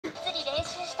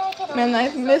Man,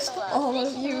 I've missed all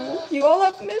of you. You all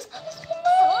have missed me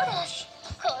so much.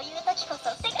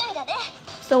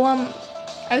 So,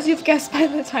 as you've guessed by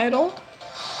the title,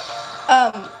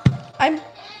 I'm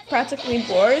practically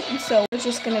bored, and so we're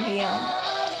just gonna be,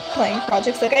 playing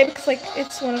projects. Like, because, like,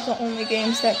 it's one of the only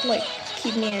games that, like,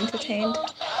 keep me entertained.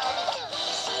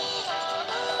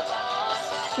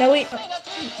 Now, wait,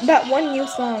 that one new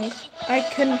song, I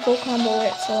couldn't full combo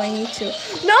it, so I need to.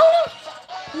 No!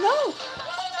 No!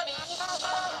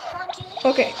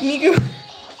 Okay, Miku.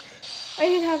 I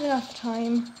didn't have enough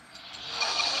time.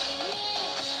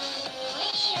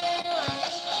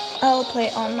 I'll play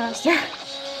on master.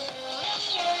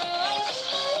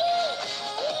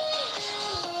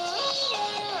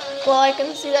 Well, I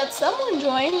can see that someone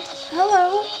joined.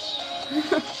 Hello.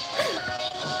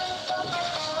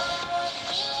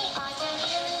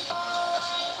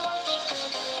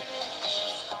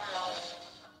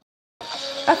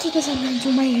 After this, I'm gonna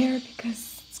do my hair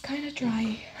because it's kind of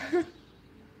dry.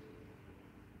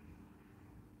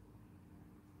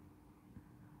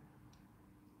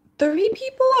 3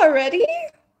 people already?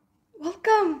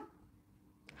 Welcome.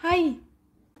 Hi.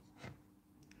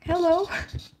 Hello.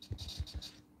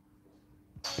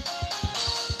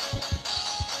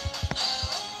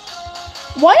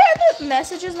 Why are the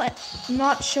messages like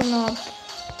not showing up?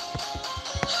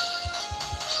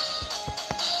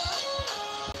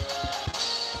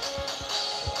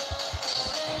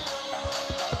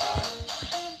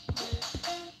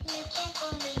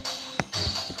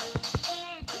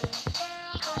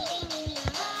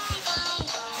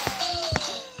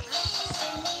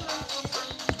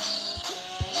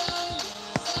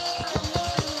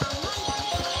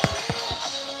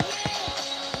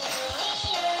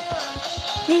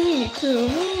 Miku.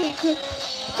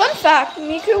 Fun fact,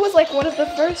 Miku was like one of the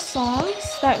first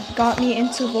songs that got me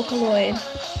into Vocaloid.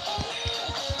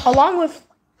 Along with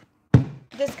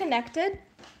Disconnected.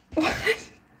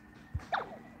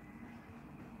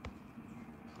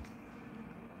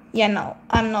 Yeah, no,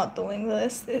 I'm not doing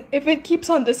this. If it keeps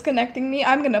on disconnecting me,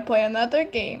 I'm gonna play another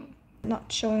game.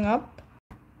 Not showing up.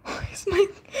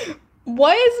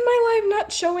 Why is my live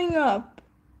not showing up?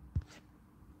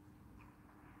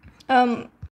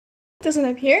 Doesn't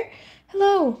appear.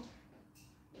 Hello.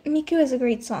 Miku is a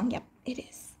great song. Yep, it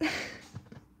is.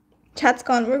 Chat's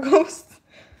gone, we're ghosts.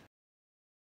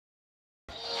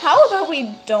 How about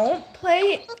we don't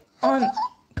play on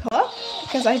Cook?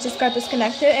 Because I just got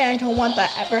disconnected and I don't want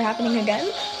that ever happening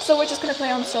again. So we're just gonna play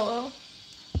on solo.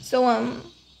 So,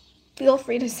 feel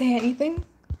free to say anything.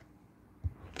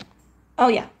 Oh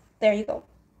yeah, there you go.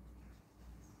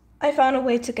 I found a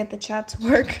way to get the chat to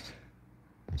work.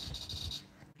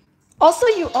 Also,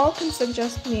 you all can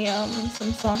suggest me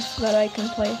some songs that I can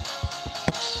play.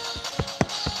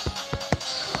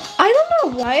 I don't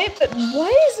know why, but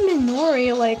why is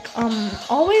Minori like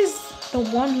always the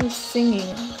one who's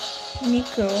singing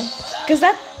Miku? Because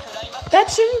that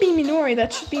shouldn't be Minori,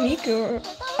 that should be Miku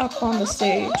up on the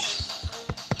stage.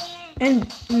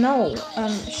 And no,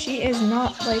 she is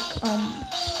not like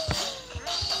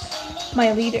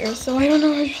my leader, so I don't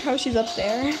know how she's up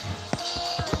there.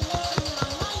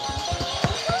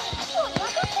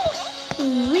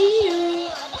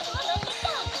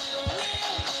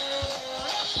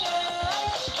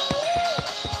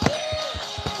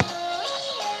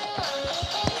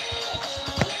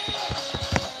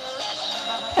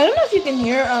 I don't know if you can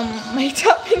hear my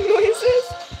tapping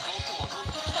noises,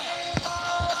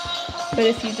 but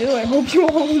if you do, I hope you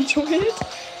all enjoy it,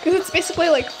 because it's basically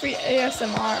like free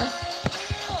ASMR.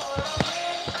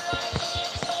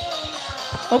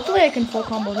 Hopefully I can full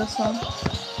combo this song.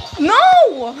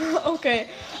 No! Okay,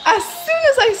 as soon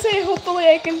as I say hopefully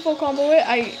I can full combo it,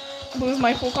 I lose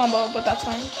my full combo, but that's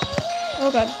fine. Oh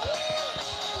god.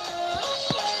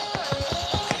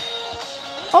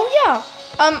 Oh yeah!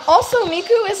 Also,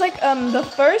 Miku is like, the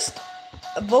first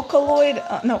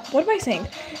Vocaloid, no, what am I saying?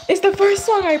 It's the first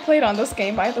song I played on this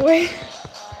game, by the way.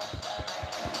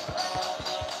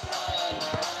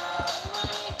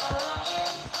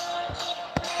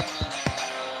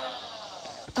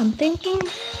 I'm thinking...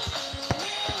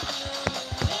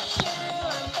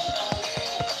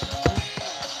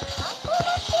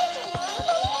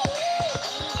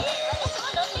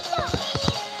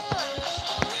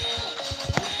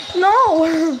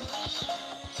 No!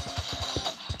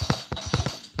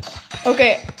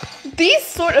 Okay, these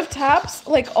sort of taps,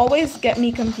 like, always get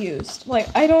me confused. Like,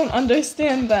 I don't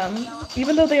understand them.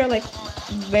 Even though they are, like,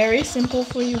 very simple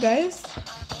for you guys,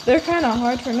 they're kind of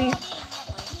hard for me.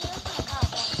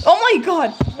 Oh my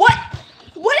god! What?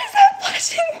 What is that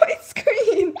flashing white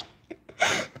screen?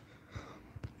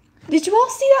 Did you all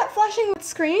see that flashing white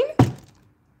screen?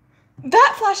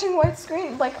 That flashing white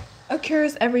screen like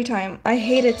occurs every time. I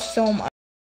hate it so much.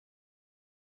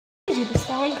 This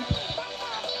song.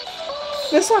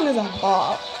 This song is a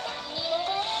bop.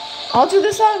 I'll do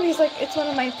this song because like it's one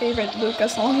of my favorite Luca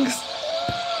songs.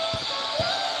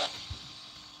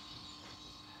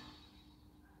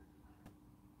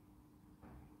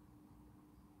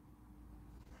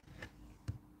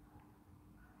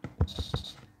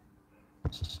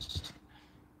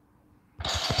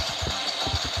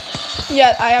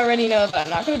 Yeah, I already know that I'm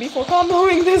not gonna be full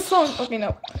comboing this song. Okay,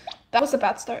 no, that was a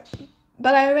bad start.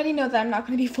 But I already know that I'm not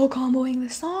gonna be full comboing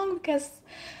this song because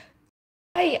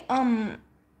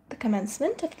the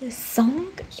commencement of this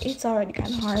song, it's already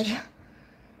kind of hard.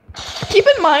 Keep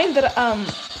in mind that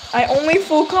I only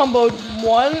full comboed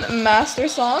one master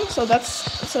song,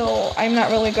 so I'm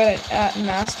not really good at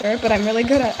master, but I'm really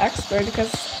good at expert because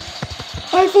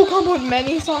I full comboed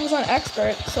many songs on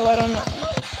expert, so I don't know.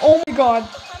 Oh my god.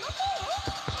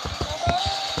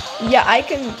 Yeah, I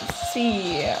can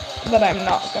see that I'm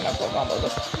not gonna full combo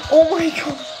this. Oh my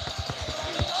god.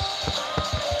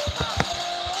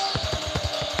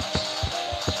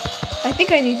 I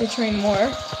think I need to train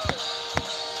more.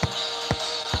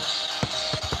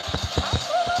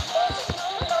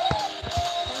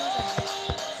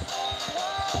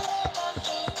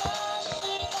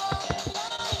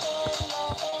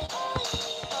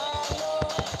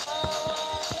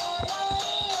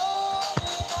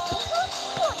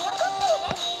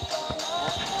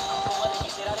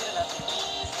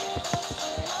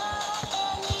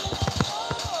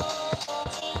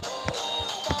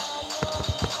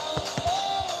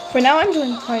 For now, I'm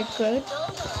doing quite good.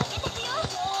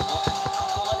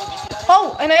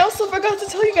 Oh, and I also forgot to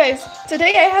tell you guys,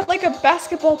 today I had like a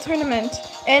basketball tournament,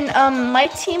 and my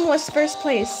team was first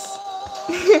place.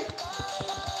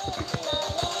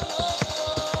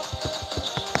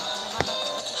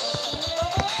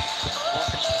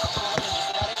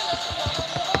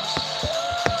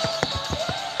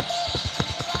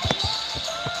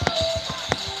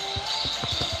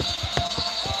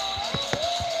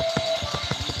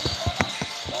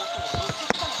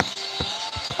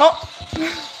 Oh.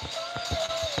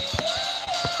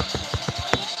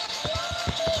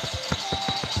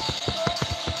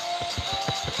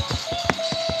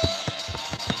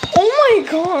 Oh my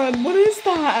god, what is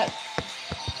that?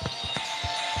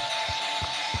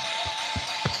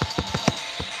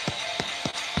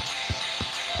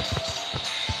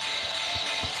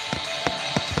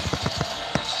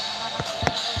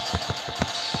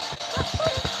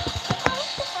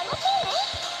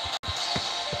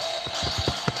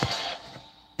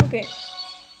 Okay.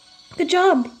 Good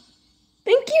job.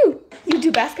 Thank you. You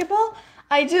do basketball?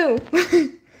 I do.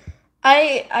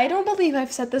 I don't believe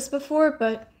I've said this before,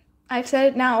 but I've said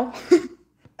it now.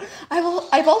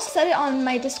 I've also said it on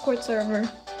my Discord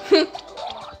server.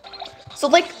 So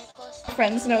like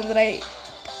friends know that I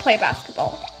play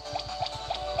basketball.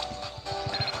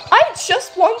 I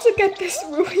just want to get this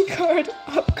Rui card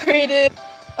upgraded.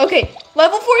 Okay,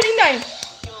 level 49.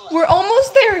 We're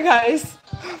almost there, guys.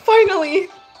 Finally,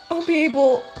 I'll be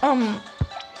able, oh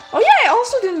yeah, I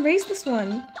also didn't raise this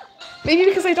one. Maybe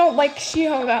because I don't like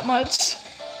Shiho that much.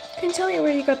 Can you tell me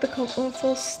where you got the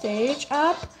colourful stage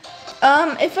app?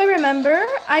 If I remember,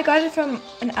 I got it from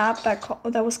an app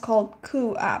that was called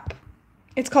Ku app.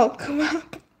 It's called Ku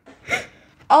app.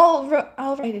 I'll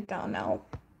write it down now.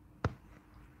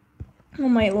 Oh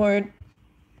my lord.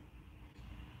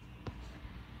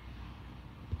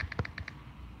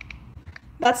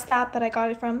 That's the app that I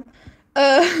got it from.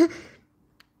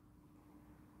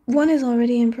 One is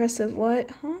already impressive. What?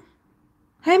 Huh?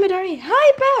 Hi, Midari.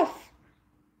 Hi, Beth.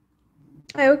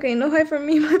 Hi, okay. No hi from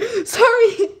me.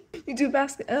 Sorry. You do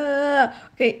basket.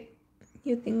 Okay.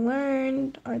 You thing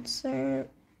learned. Art serve.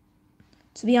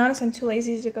 To be honest, I'm too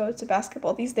lazy to go to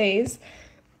basketball these days.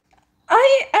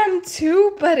 I am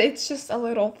too, but it's just a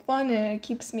little fun and it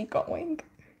keeps me going.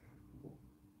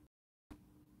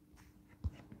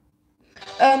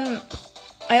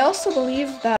 I also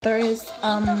believe that there is,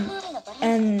 oh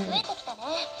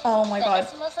my god.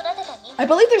 I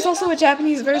believe there's also a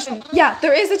Japanese version. Yeah,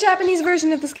 there is a Japanese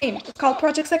version of this game. It's called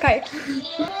prjsk.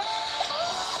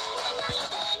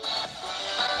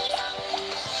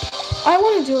 I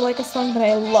want to do like a song that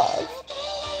I love.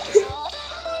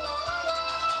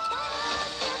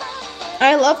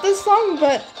 I love this song,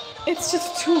 but it's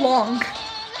just too long.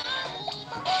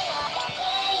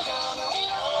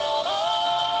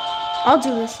 I'll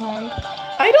do this song.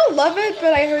 I don't love it,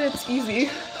 but I heard it's easy.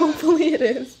 Hopefully it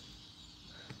is.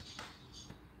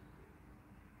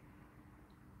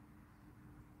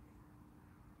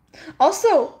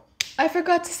 Also, I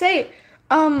forgot to say,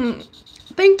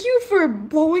 Thank you for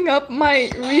blowing up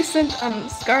my recent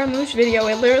Scaramouche video.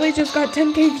 It literally just got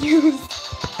 10k views.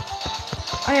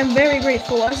 I am very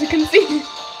grateful, as you can see.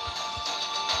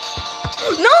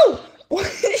 No!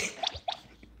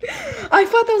 I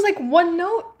thought that was like one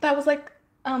note that was like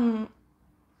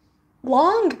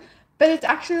long, but it's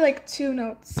actually like 2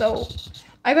 notes, so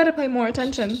I gotta pay more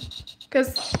attention,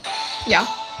 because yeah.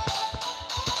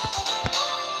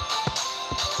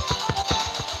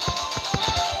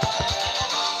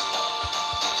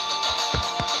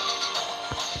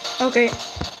 Okay.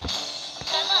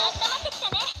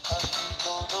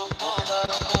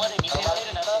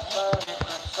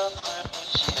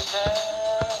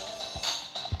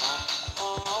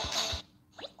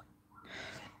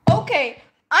 Okay,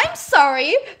 I'm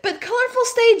sorry, but Colorful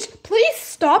Stage, please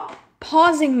stop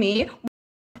pausing me.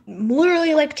 I'm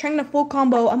literally like trying to full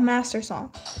combo a master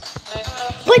song.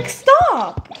 Like,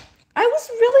 stop! I was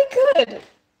really good,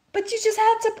 but you just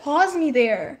had to pause me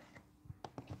there.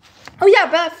 Oh yeah,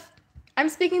 Beth, I'm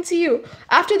speaking to you.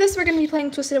 After this, we're gonna be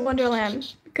playing Twisted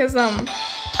Wonderland, because I'm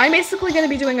basically gonna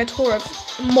be doing a tour of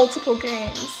multiple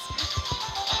games.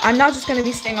 I'm not just gonna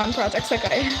be staying on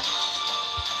prjsk.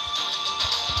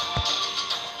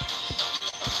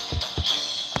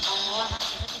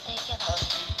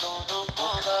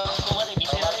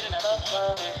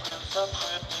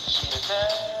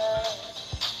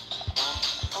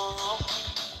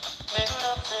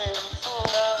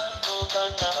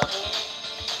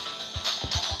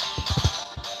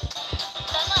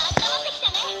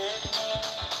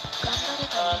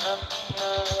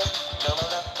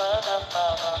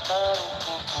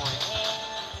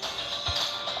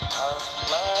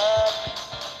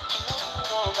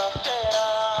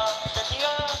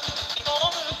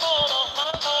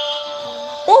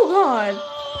 Oh god!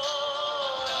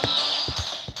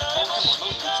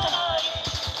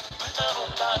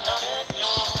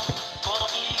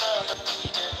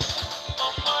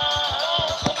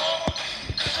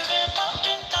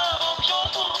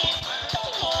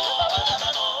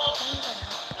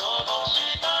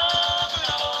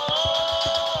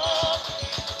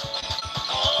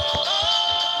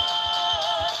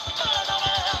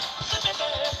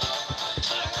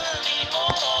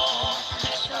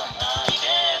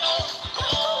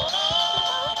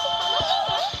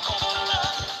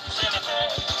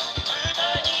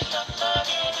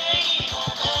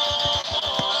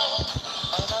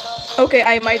 Okay,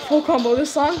 I might full combo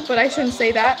this song, but I shouldn't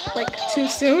say that, like, too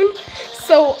soon.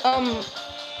 So,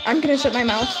 I'm gonna shut my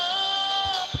mouth.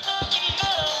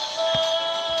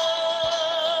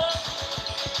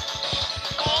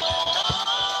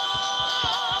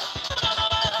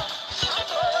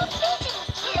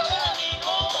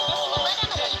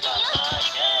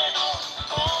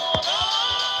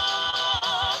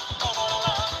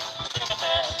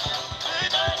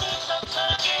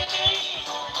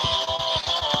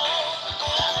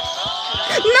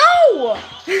 No!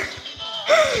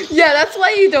 Yeah, that's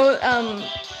why you don't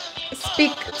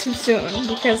speak too soon,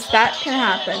 because that can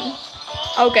happen.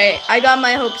 Okay, I got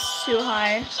my hopes too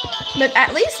high, but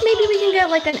at least maybe we can get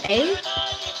like an A.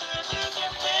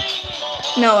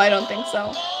 No, I don't think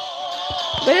so.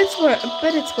 But it's worth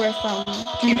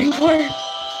aiming for.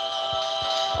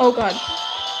 Oh god.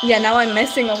 Yeah, now I'm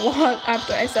missing a lot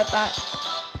after I said that.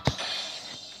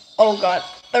 Oh god.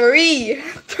 3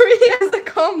 as a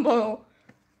combo.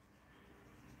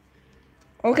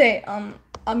 Okay, I'm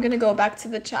gonna go back to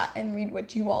the chat and read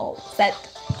what you all said.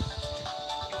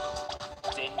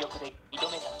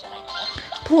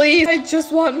 Please, I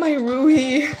just want my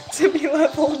Rui to be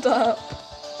leveled up.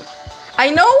 I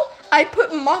know I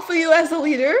put Mafuyu as a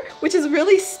leader, which is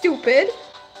really stupid.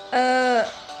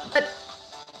 But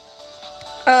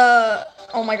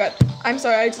oh my god. I'm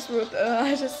sorry, I just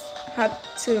had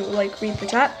to like read the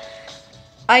chat.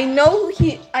 I know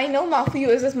Mafuyu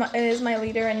is my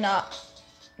leader and not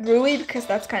Rui, because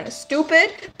that's kind of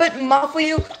stupid, but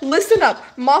Mafuyu, listen up.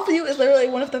 Mafuyu is literally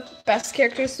one of the best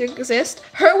characters to exist.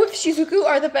 Her with Shizuku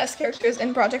are the best characters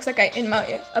in prjsk, in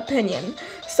my opinion.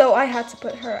 So I had to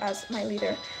put her as my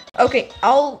leader. Okay,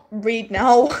 I'll read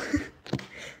now.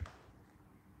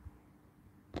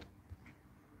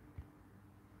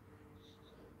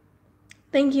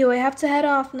 Thank you, I have to head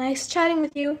off. Nice chatting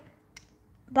with you.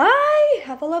 Bye!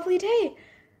 Have a lovely day.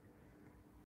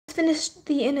 Finished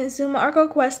the Inazuma Arco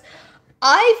quest.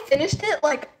 I finished it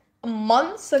like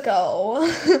months ago.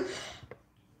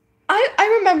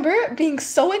 I remember being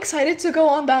so excited to go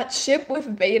on that ship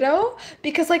with Beto,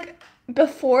 because like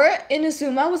before,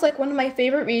 Inazuma was like one of my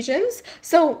favorite regions.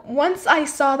 So once I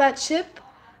saw that ship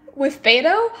with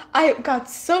Beto, I got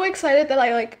so excited that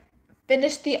I like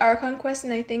finished the Archon quest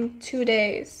in I think 2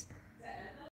 days.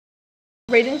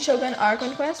 Raiden Shogun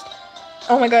Arcon Quest.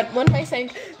 Oh my god, what am I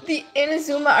saying? The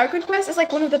Inazuma Arcon Quest is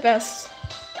like one of the best.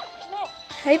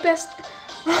 Hey, best.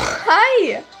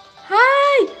 Hi!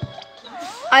 Hi!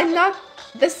 I'm not.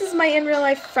 This is my in real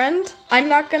life friend. I'm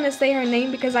not gonna say her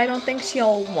name because I don't think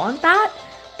she'll want that.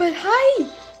 But hi!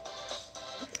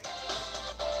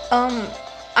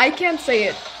 I can't say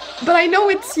it, but I know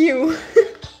it's you.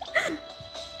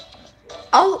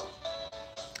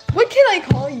 What can I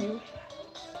call you?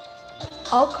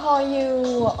 I'll call you,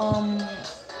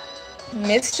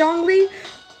 Miss Zhongli.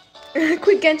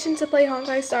 Quit Genshin to play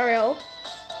Honkai Star Rail.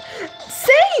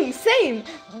 Same,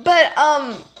 but,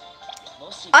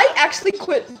 I actually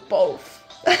quit both.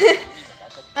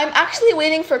 I'm actually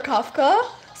waiting for Kafka,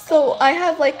 so I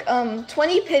have like,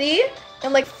 20 pity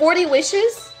and like 40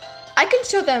 wishes. I can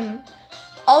show them.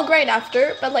 I'll grind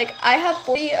after, but like I have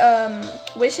 40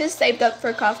 wishes saved up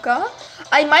for Kafka.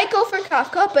 I might go for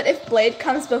Kafka, but if Blade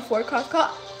comes before Kafka,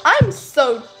 I'm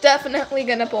so definitely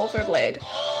gonna pull for Blade.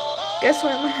 Guess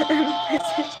what?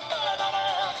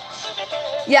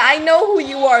 Yeah, I know who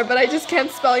you are, but I just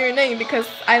can't spell your name because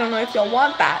I don't know if you'll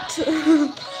want that.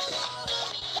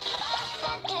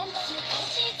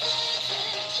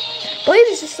 Blade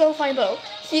is just so fine though.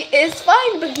 He is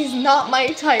fine, but he's not my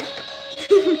type.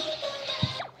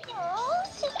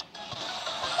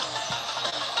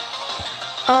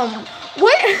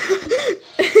 What?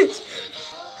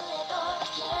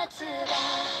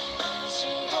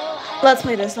 Let's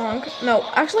play this song. No,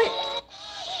 actually.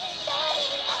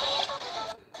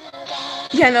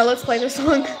 Yeah, no, let's play this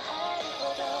song.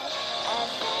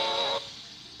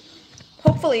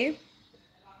 Hopefully.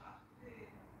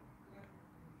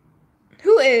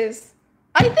 Who is?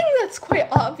 I think that's quite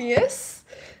obvious.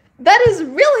 That is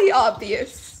really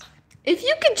obvious. If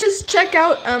you could just check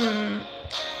out,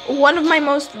 one of my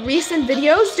most recent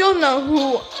videos, you'll know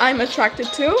who I'm attracted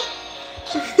to.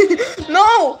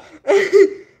 No!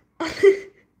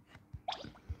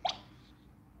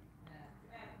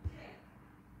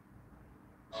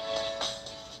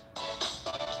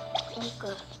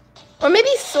 Or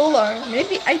maybe Solar.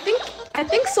 Maybe I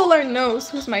think Solar knows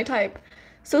who's my type.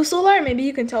 So Solar, maybe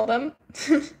you can tell them.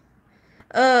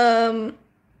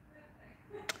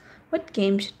 What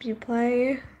game should you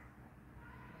play?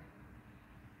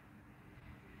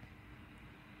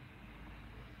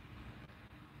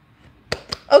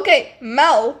 Okay,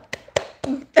 Mel.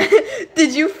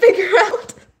 Did you figure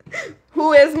out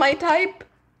who is my type?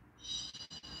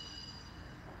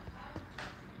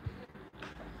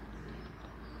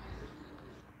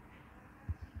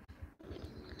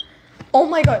 Oh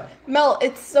my god, Mel,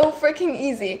 it's so freaking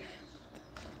easy.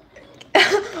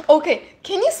 Okay,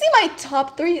 can you see my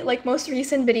top 3, like, most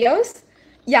recent videos?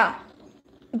 Yeah.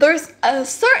 There's a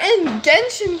certain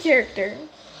Genshin character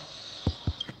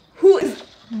who is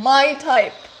my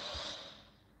type.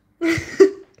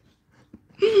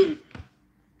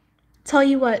 Tell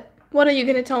you what are you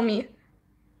gonna tell me?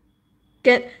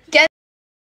 Get.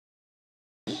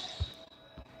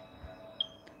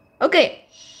 Okay.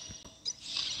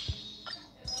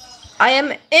 I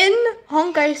am in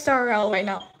Honkai Star Rail right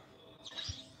now.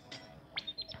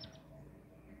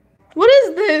 What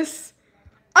is this?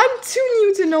 I'm too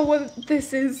new to know what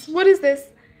this is. What is this?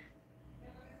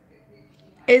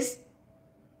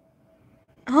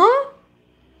 Huh?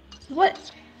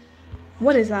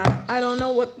 What is that? I don't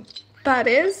know what that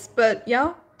is, but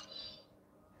yeah.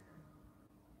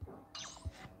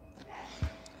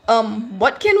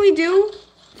 What can we do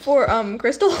for,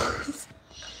 crystals?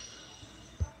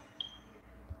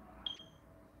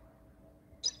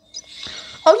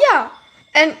 Oh yeah,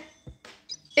 and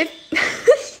if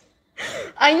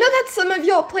I know that some of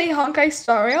y'all play Honkai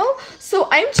Star Rail, so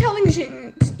I'm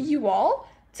challenging you all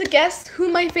to guess who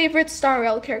my favorite Star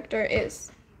Rail character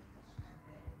is.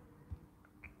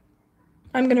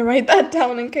 I'm gonna write that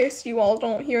down in case you all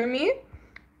don't hear me.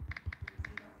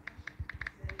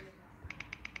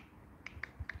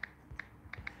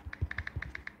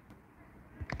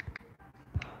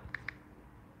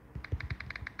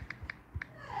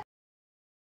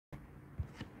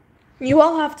 You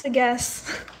all have to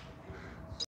guess.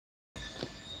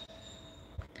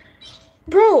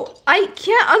 Bro, I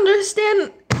can't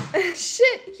understand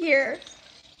shit here.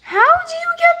 How do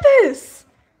you get this?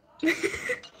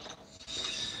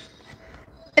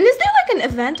 And is there like an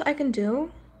event I can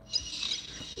do?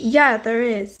 Yeah, there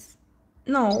is.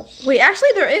 No, wait,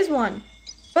 actually there is one.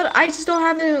 But I just don't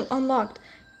have it unlocked.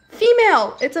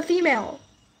 Female, it's a female.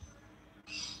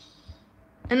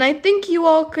 And I think you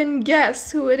all can guess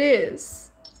who it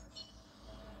is.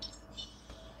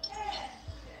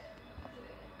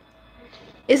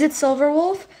 Is it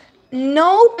Silverwolf?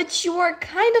 No, but you are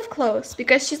kind of close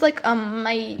because she's like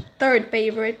my third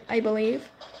favorite, I believe.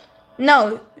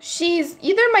 No, she's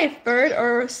either my third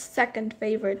or second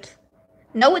favorite.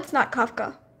 No, it's not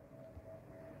Kafka.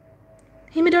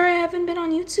 Hey Midori, I haven't been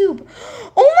on YouTube.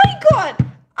 Oh my god!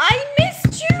 I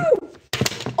missed you!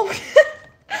 Oh.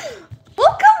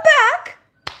 Welcome back!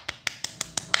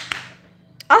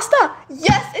 Asta!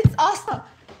 Yes, it's Asta!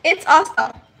 It's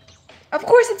Asta. Of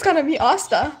course it's gonna be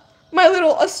Asta. My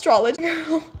little astrology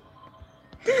girl.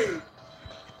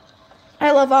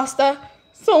 I love Asta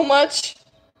so much.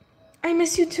 I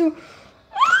miss you too.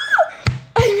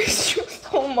 I miss you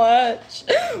so much.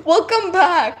 Welcome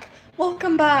back.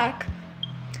 Welcome back.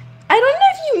 I don't know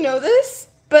if you know this,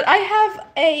 but I have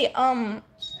a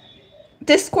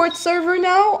Discord server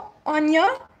now,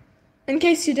 Anya, in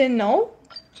case you didn't know.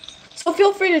 So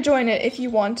feel free to join it if you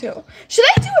want to. Should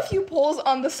I do a few polls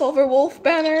on the Silver Wolf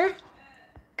banner?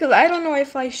 Because I don't know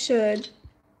if I should.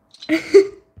 I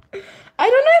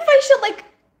don't know if I should, like,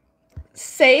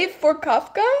 save for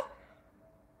Kafka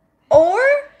or,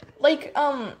 like,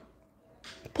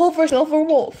 pull for Silver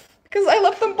Wolf. Because I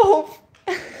love them both.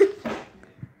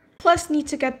 Plus, need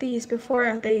to get these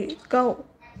before they go.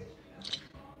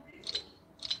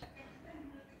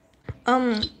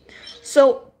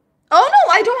 So, oh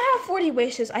no, I don't have 40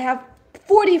 wishes. I have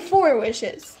 44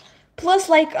 wishes. Plus,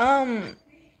 like,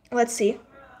 let's see.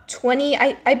 20,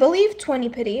 I believe 20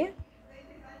 pity.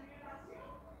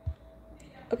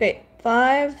 Okay,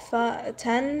 5,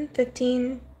 10,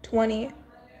 15, 20.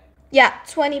 Yeah,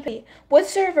 20 pity. What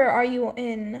server are you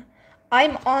in?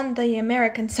 I'm on the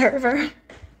American server.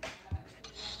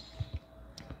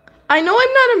 I know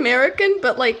I'm not American,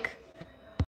 but like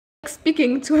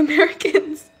speaking to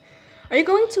Americans. Are you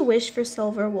going to wish for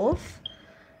Silver Wolf?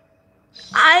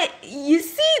 You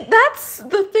see, that's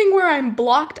the thing where I'm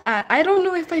blocked at. I don't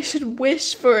know if I should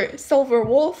wish for Silver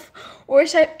Wolf or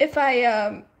if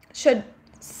I should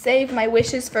save my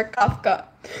wishes for Kafka.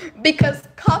 Because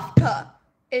Kafka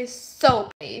is so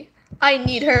pretty. I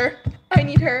need her. I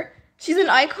need her. She's an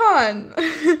icon.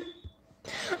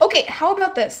 Okay, how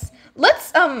about this?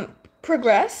 Let's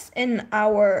progress in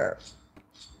our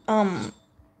Archon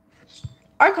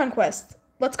quest.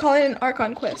 Let's call it an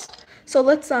Archon quest. So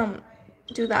let's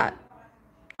do that.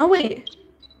 Oh wait,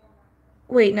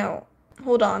 no,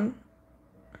 hold on.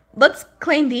 Let's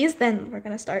claim these, then we're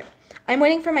gonna start. I'm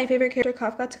waiting for my favorite character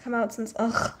Kafka to come out since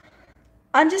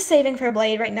I'm just saving for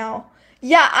Blade right now.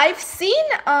 Yeah, I've seen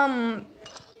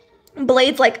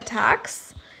Blade's like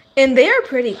attacks and they are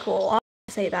pretty cool. I'll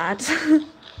say that.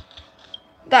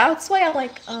 That's why I'm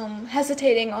like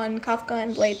hesitating on Kafka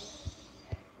and Blade.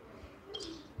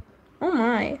 Oh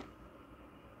my.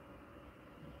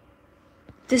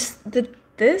 Did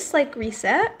this like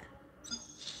reset?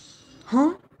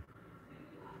 Huh?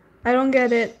 I don't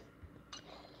get it.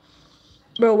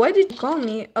 Bro, why did you call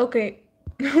me? Okay.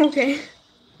 Okay.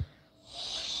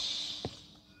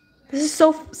 This is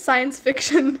so science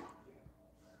fiction.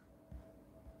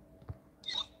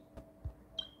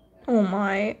 Oh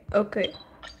my. Okay.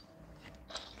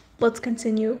 Let's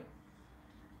continue.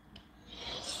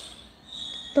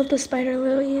 Love the spider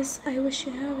lilies. I wish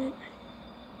you have it.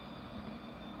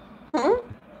 Huh?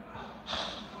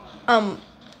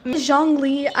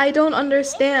 Zhongli, I don't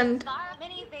understand.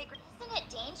 Isn't it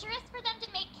dangerous for them to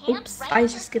make camp Oops, right I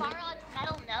just skipped. Svarog's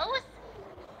metal nose?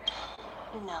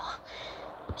 No.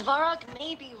 Svarog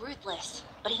may be ruthless,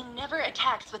 but he never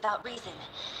attacks without reason.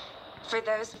 For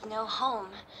those with no home,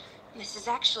 this is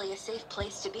actually a safe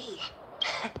place to be.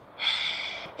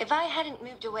 If I hadn't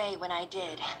moved away when I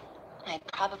did, I'd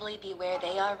probably be where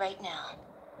they are right now.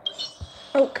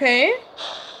 Okay.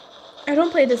 I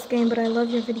don't play this game, but I love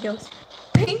your videos.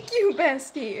 Thank you,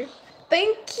 bestie.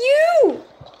 Thank you.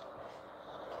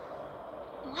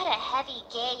 What a heavy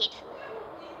gate.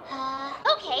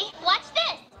 Okay, watch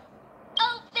this.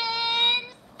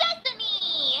 Open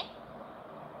sesame!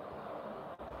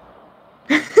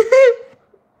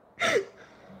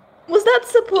 Was that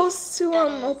supposed to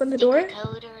open the door? Secret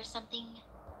code or something?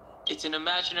 It's an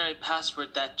imaginary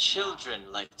password that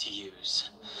children like to use.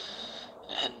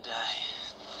 And I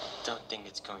don't think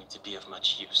it's going to be of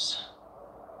much use.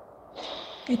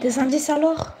 Et tes indices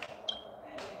alors?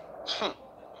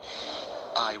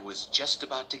 I was just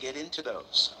about to get into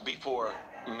those before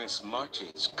Miss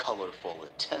Marchie's colorful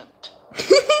attempt.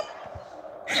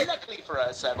 Luckily for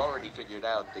us, I've already figured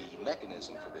out the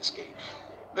mechanism for this gate.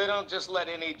 They don't just let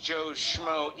any Joe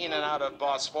Schmo in and out of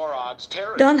Boss Svarog's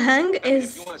territory. Don Hang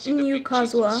is new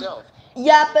Kazuha.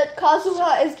 Yeah, but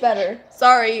Kazuha is better.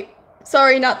 Sorry.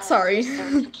 Sorry, not sorry.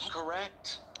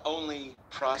 Correct. Only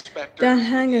prospector. Don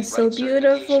Hang is so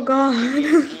beautiful, God.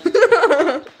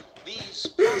 These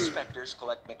prospectors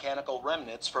collect mechanical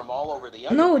remnants from all over the No,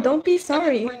 underground don't be and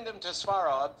sorry. then bring them to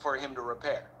Svarog for him to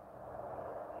repair.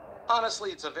 Honestly,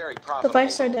 it's a very The profitable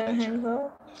 5-star venture. Don Hang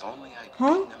though. If only I'd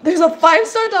Huh? beaten them There's a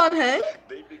 5-star Don Hang?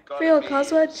 they'd be calling Real me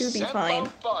Kazuha do be fine.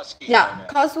 Sempobowski Yeah,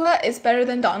 by now. Kazuha is better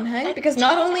than Don Hang because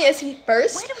not only is he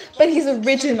first, but he's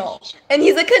original. And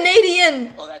he's a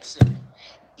Canadian! Oh, that's it.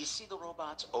 You see the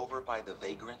robots over by the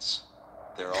vagrants?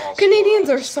 They're all Canadians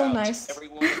Svarog are so scouts. nice. Every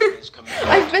one of them is committed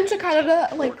I've been to to Canada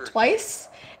the like border. twice,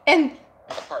 and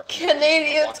Apart from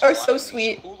Canadians watch are a lot so of these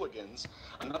sweet. hooligans,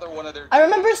 another one of their I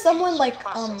remember jobs someone is like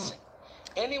processing.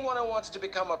 Anyone who wants to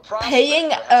become a prospector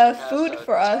paying has to pass food a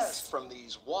for test us. from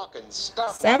these walk-in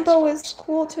stuff Sampo ones is first.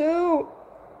 cool too.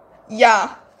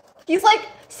 Yeah. He's like,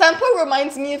 Sampo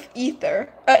reminds me of Ether.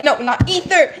 No, not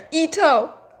Ether,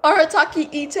 Ito. Arataki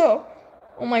Ito.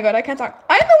 Oh my god, I can't talk.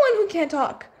 I'm the one who can't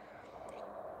talk.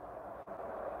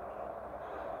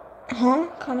 Huh?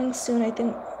 Coming soon, I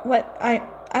think. What? I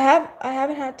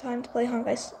haven't had time to play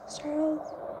Honkai Star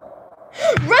Rails.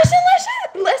 Russian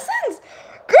lessons!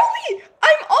 Girlie!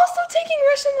 I'm also taking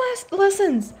Russian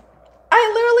lessons.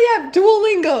 I literally have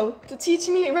Duolingo to teach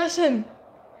me Russian.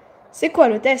 C'est quoi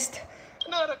le test?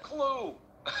 Not a clue.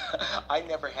 I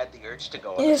never had the urge to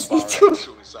go on Yes, a me Svarog too.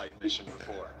 suicide mission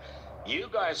before. You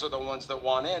guys are the ones that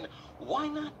want in. Why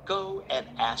not go and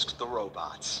ask the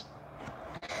robots?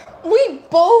 We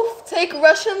both take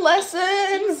Russian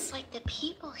lessons. Seems like the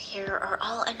people here are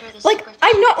all under the Like, supervision.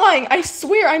 I'm not lying. I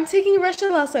swear I'm taking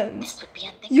Russian lessons. This would be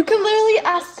unthinkable. You can literally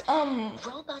Service. ask,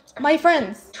 Robots are my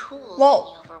friends. tools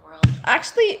Well, in the overworld.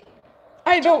 actually,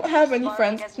 I don't have any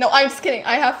friends. No, I'm just kidding.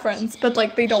 I have friends, but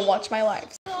like they don't watch my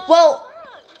lives. Well,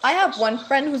 I have one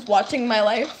friend who's watching my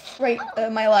live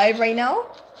right now.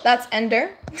 That's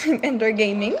Ender, Ender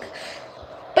Gaming.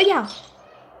 But yeah,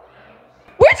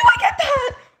 where do I get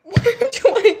that? Where do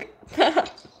I get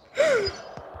that?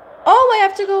 Oh, I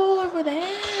have to go over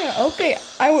there. Okay,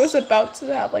 I was about to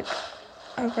have like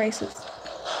a crisis.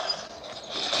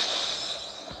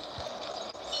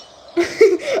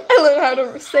 I learned how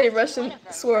to say Russian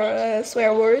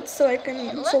swear words so I can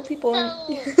insult people.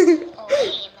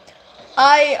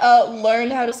 I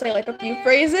learned how to say like a few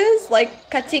phrases like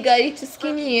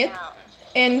 "категорически нет"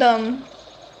 and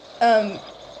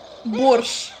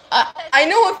 "борщ." I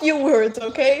know a few words,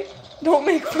 okay? Don't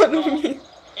make fun of me.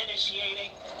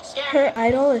 Initiating. Her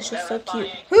idol is just so cute.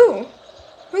 Who?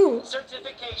 Who?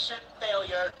 Certification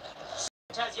failure.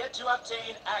 It has yet to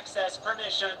obtain access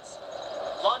permissions.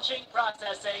 Launching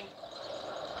processing.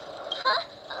 Huh?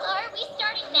 Are we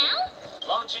starting now?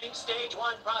 Launching stage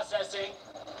 1 processing.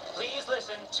 Please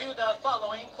listen to the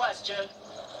following question.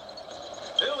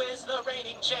 Who is the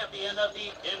reigning champion of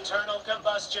the internal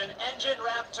combustion engine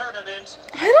ramp tournament?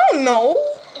 I don't know.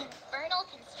 Infernal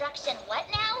construction what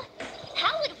now?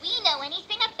 How would we know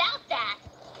anything about that?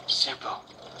 Simple.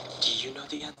 Do you know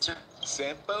the answer?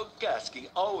 Sempobowski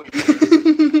always.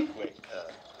 Wait,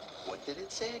 what did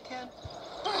it say again?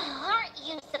 Aren't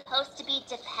you supposed to be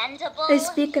dependable? I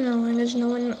speak in a language no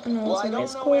one knows Well, I in my don't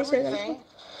school. know everything.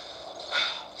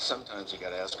 Sometimes you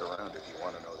gotta ask around if you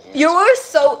want to know the answer. You are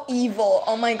so evil.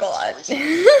 Oh my god. Listen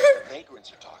to what the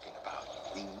vagrants are talking about.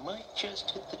 We might just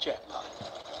hit the jackpot.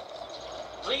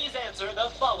 Please answer the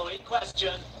following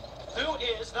question. Who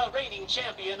is the reigning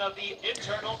champion of the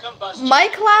internal combustion? My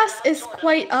class ramp is tournament?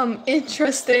 quite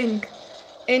interesting.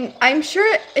 And I'm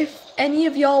sure if any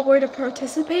of y'all were to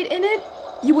participate in it,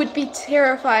 you would be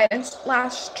terrified and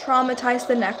slash traumatized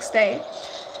the next day.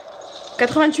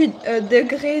 88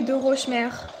 degrés de Rochemer.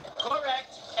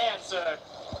 Correct answer.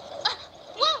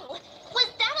 Whoa! Was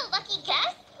that a lucky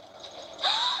guess?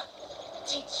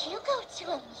 Did you go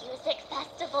to a music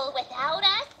festival without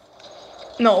us?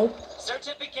 No.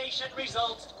 Certification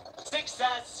results.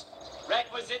 Success.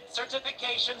 Requisite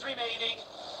certifications remaining.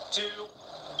 2.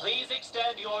 Please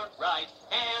extend your right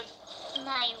hand.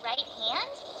 My right hand?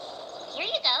 Here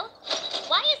you go.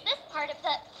 Why is this part of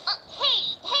the...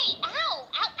 hey! Ow!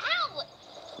 Ow!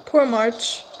 Poor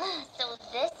March. So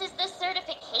this is the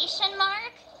certification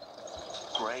mark?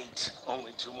 Great.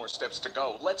 Only 2 more steps to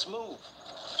go. Let's move.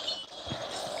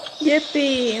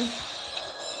 Yippee.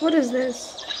 What is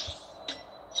this?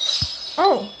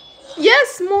 Oh.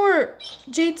 Yes, more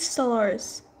Jade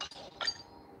Stellars.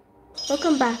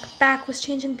 Welcome back. Back was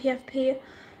changing PFP.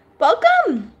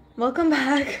 Welcome. Welcome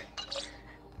back.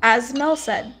 As Mel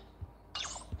said.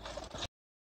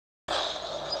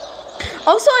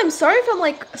 Also, I'm sorry if I'm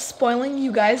like spoiling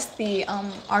you guys the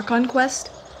Archon quest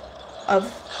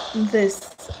of this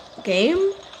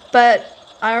game, but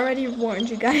I already warned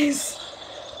you guys.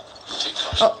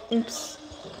 Oh, oops.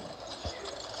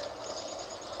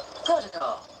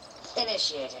 Protocol.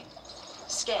 Initiating.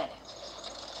 Scanning.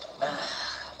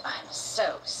 I'm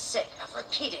so sick of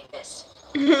repeating this.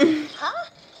 Huh?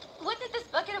 What did this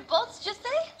bucket of bolts just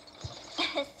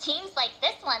say? Seems like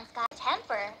this one's got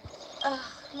temper.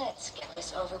 Let's get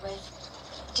this over with.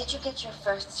 Did you get your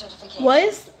first certification? Why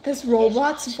is this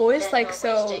robot's If not, voice then like you're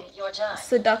so wasting your time.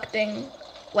 seducting?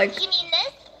 Like, You mean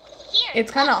this? Here.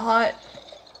 it's kind of hot.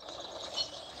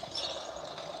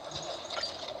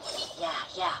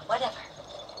 Yeah, whatever.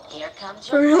 Here comes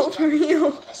For your real, for question. real.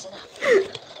 Listen up.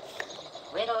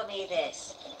 Riddle me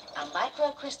this. A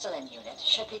microcrystalline unit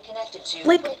should be connected to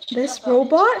Like, which this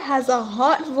component? robot has a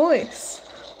hot voice.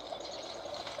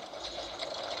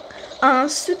 Un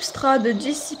substrat de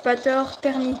dissipateur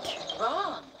thermique.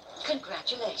 Wrong.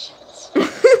 Congratulations.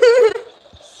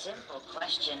 Simple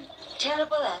question.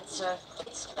 Terrible answer.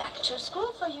 It's back to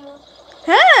school for you.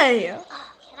 Hey! Oh,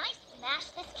 can I smash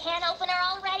this can opener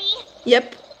already?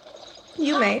 Yep.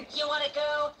 You may. You want to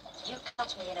go? You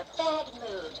caught me in a bad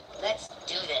mood. Let's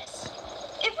do this.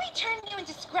 If we turn you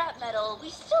into scrap metal, we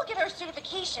still get our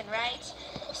certification, right?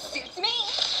 Suits me.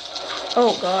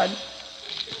 Oh god.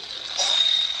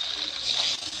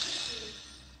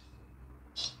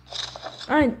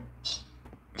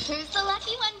 Who's the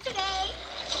lucky one today?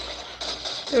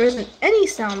 There isn't any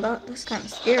sound. That's kind of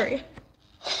scary.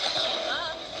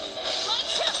 My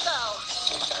chest,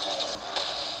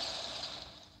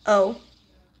 Oh.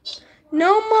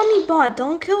 No, mommy bot,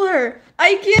 don't kill her.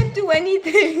 I can't do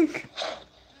anything.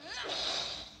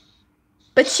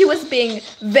 But she was being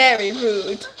very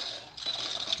rude.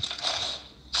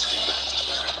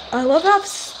 I love how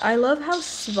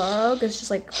Svarog is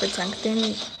just like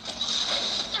protecting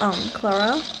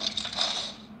Clara.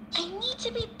 I need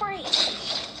to be brave.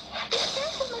 Be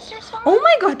careful, Mr. Swan. Oh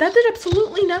my god, that did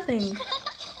absolutely nothing.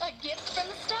 A gift from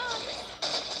the stars.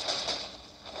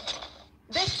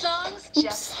 This song's Oops.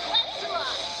 just let's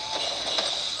rock.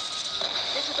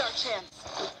 This is our chance.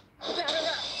 Batter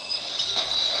up.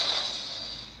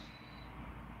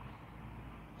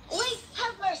 Wait,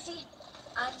 have mercy.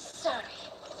 I'm sorry.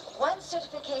 One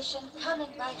certification coming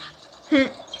right up.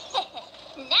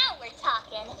 Now we're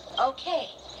talking. Okay,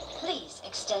 please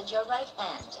extend your right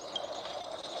hand.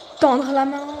 Tendre la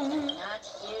main. Not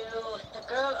you, the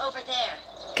girl over there.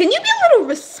 Can you be a little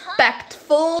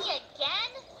respectful? Me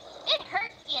again? It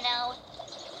hurts, you know.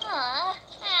 Aw,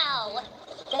 ow.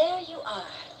 There you are.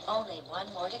 Only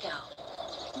one more to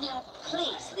go. Now,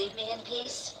 please leave me in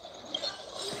peace.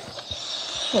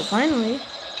 Well, finally.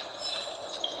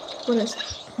 What is it?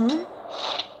 Huh?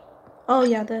 Oh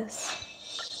yeah, this.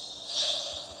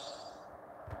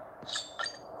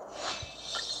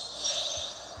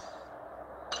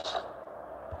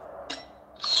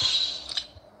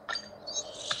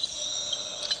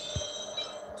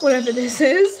 Whatever this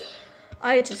is,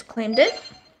 I just claimed it.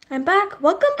 I'm back.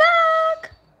 Welcome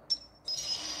back.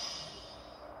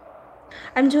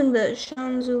 I'm doing the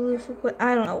Shanzulu Fukui.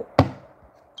 I don't know.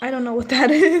 I don't know what that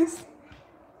is.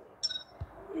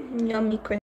 Yummy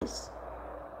critters.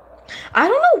 I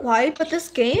don't know why, but this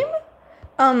game,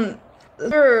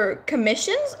 their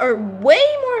commissions are way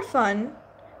more fun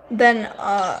than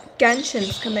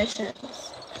Genshin's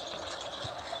commissions.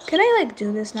 Can I like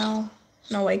do this now?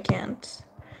 No, I can't.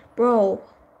 Bro.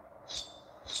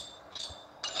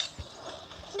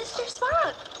 Mr.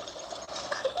 Sparrow.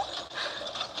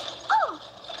 Oh,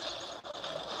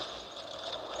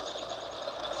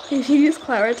 If you use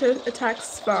Clara to attack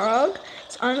Svarog,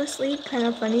 it's honestly kind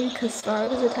of funny because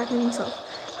Svarog is attacking himself.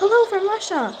 Hello from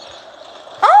Russia.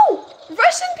 Oh,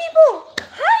 Russian people.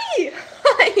 Hi.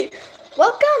 Hi.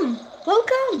 Welcome.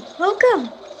 Welcome. Welcome.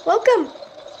 Welcome.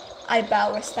 I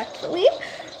bow respectfully.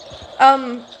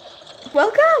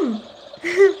 Welcome.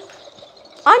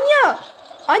 Anya.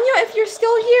 Anya, if you're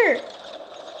still here.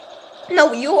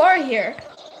 No, you are here.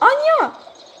 Anya,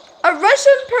 a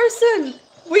Russian person.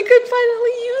 We could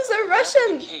finally use a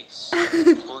Russian. Case.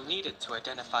 We'll need it to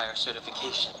identify our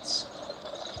certifications.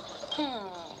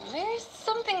 There's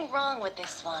something wrong with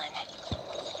this one.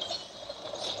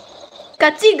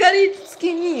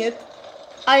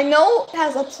 I know it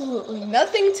has absolutely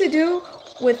nothing to do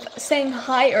with saying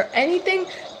hi or anything,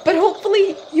 but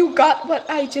hopefully you got what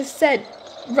I just said.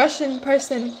 Russian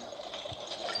person.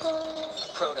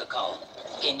 Protocol.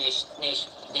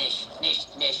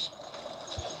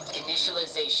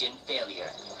 Initialization failure.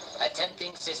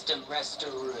 Attempting system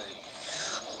restoration.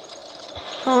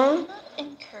 Huh?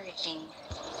 Encouraging.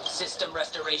 System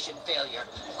restoration failure.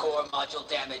 Core module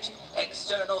damage.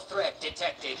 External threat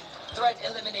detected. Threat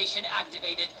elimination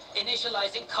activated.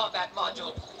 Initializing combat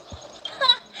module.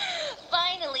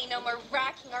 Finally, no more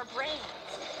racking our brains.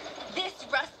 This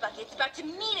rust bucket's about to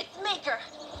meet its maker.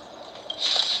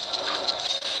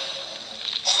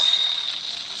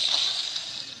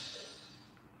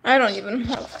 I don't even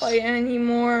want to fight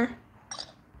anymore.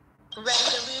 Ready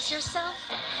to lose yourself?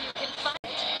 You can fight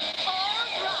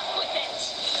or rock with it.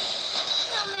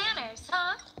 No manners,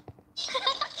 huh?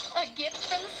 A gift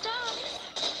from the stars.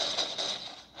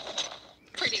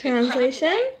 Pretty good crowd Translation?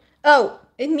 today. Oh,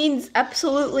 it means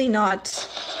absolutely not.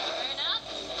 Turn up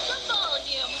the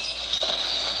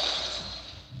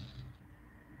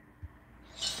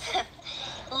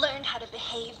volume. Learned how to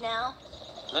behave now.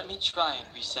 Let me try and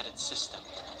reset its system.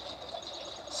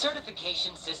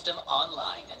 Certification system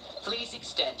online. Please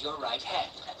extend your right hand.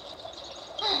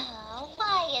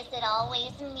 Why is it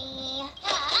always me?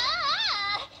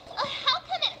 How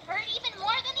come it hurt even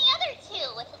more than the other two?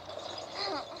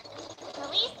 At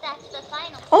least that's the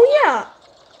final. Oh yeah,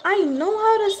 I know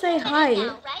how to say hi.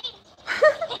 Now, right?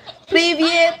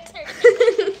 Привет.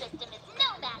 Certification system is no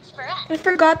match for us. I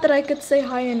forgot that I could say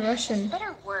hi in Russian.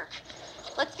 Better work.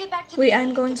 Let's get back to Wait, the I'm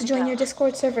meeting. going Good to join go. your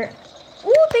Discord server.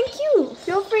 Oh, thank you.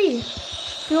 Feel free.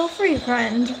 Feel free,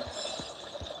 friend.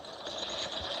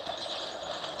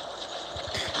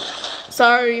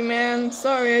 Sorry, man.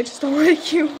 Sorry, I just don't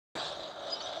like you.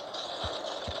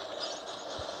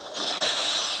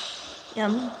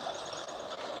 Yum.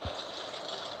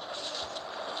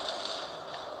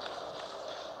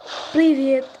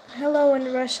 Привет. Hello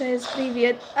in Russia is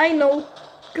привет. I know,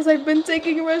 because I've been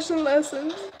taking Russian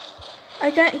lessons. I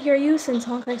can't hear you since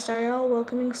Honkai Star Rail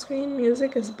welcoming screen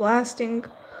music is blasting.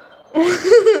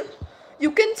 You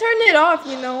can turn it off,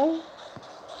 you know.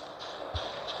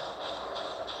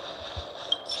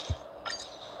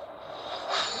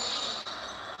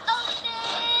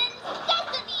 Open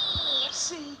sesame!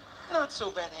 See, not so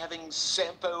bad having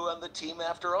Sampo on the team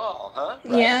after all, huh?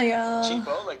 Yeah. Chief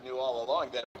Oleg knew all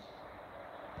along that.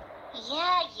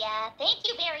 Yeah. Thank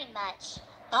you very much.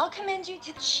 I'll commend you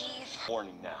to the chief.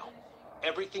 Warning now.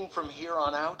 Everything from here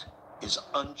on out is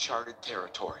uncharted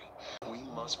territory. We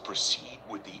must proceed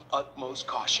with the utmost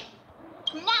caution.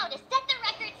 Now to set the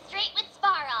record straight with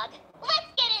Svarog.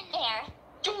 Let's get in there.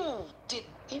 Dude, did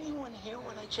anyone hear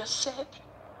what I just said?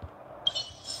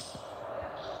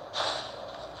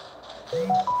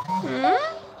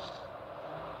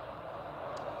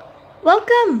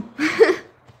 Welcome.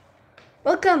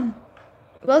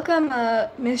 Welcome,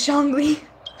 Miss Zhongli.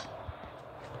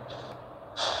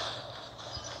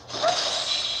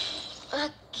 A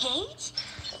gate?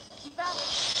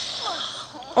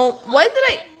 Oh, why did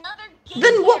I? Another gate?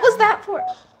 Then what was that for?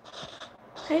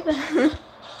 Hey, Ben.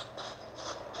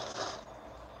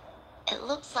 It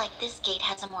looks like this gate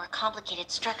has a more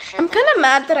complicated structure. I'm kind of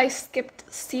mad that I skipped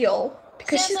Seal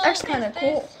because she's Sampo, actually kind of is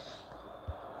cool. this-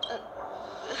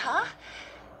 Huh?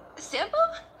 Sampo?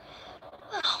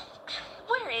 Oh,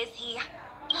 where is he?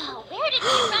 Oh, where did he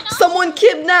run off? Someone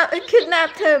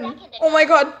kidnapped him. Oh my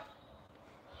god.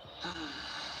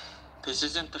 This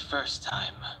isn't the first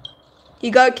time.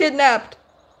 He got kidnapped.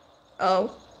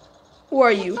 Oh. Who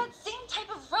are you? It's that same type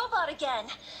of robot again.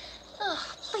 Ugh,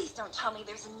 please don't tell me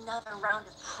there's another round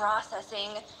of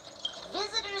processing.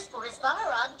 Visitors for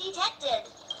Svarog detected.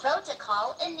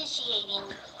 Protocol initiating.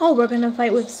 Oh, we're gonna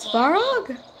fight with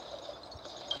Svarog?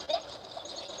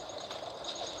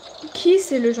 Qui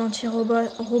c'est le gentil robot?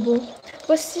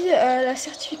 Voici la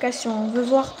certification. On veut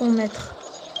voir ton maître.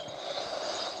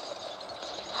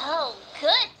 Oh,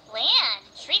 good plan.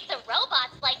 Treat the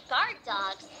robots like guard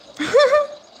dogs.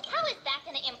 How is that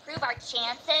going to improve our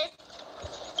chances?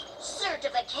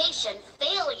 Certification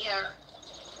failure.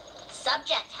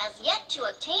 Subject has yet to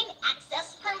obtain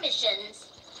access permissions.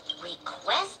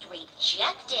 Request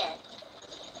rejected.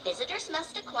 Visitors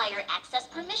must acquire access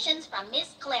permissions from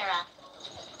Miss Clara.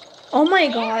 Oh my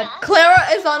god. Clara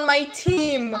is on my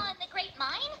team. On the Great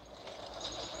Mine?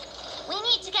 We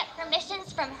need to get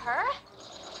permissions from her?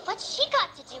 What's she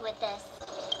got to do with this?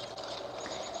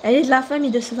 Elle est de la famille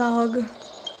de Svarog.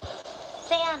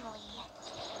 Family.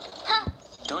 Huh.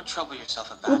 Don't trouble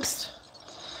yourself about Oops. it.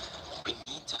 We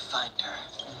need to find her.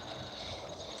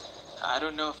 I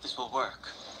don't know if this will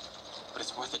work, but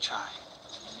it's worth a try.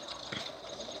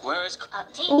 Where is...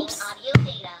 Obtaining Oops. audio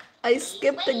data. I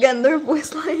skipped again their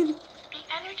voice line.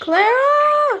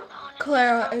 Clara!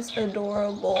 Clara is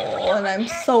adorable, and I'm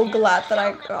so glad that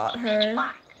I got her.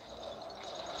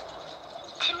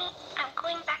 Timmy, I'm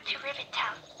going back to Rivet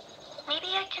Town.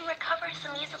 Maybe I can recover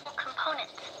some usable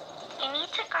components. You need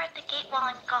to guard the gate while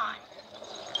I'm gone.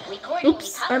 Recording Oops,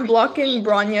 recovery. I'm blocking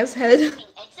Bronya's head.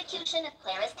 Execution of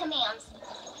Clara's commands.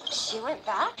 She went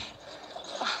back?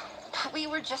 But we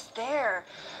were just there.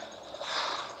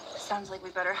 Sounds like we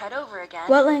better head over again.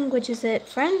 What language is it?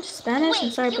 French? Spanish? I'm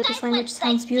Wait, sorry, you but this guys language went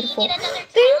sounds sightseeing beautiful. in another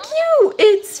Thank town? you!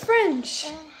 It's French.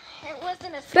 It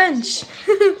wasn't a French.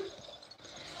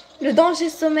 Le danger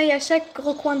sommeille à chaque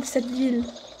recoin de cette ville.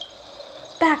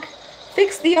 Back.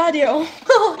 Fix the audio.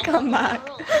 Oh, come back.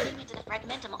 Girl getting into the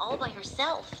fragmentum all by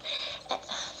herself.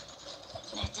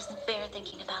 It doesn't bear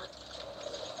thinking about.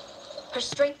 Her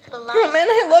strength belies. Oh man,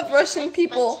 I love Russian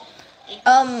people.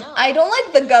 I don't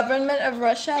like the government of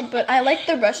Russia, but I like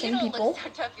the Russian people. You don't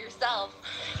look so tough yourself.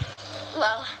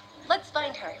 Well, let's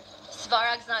find her.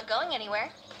 Svarog's not going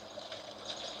anywhere.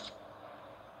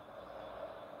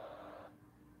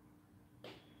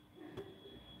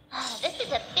 This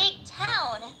is a big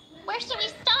town. Where should we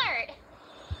start?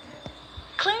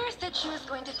 Claire said she was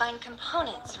going to find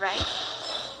components, right?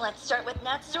 Let's start with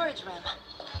Nat's storage room.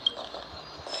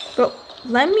 But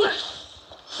let me...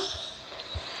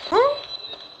 Huh?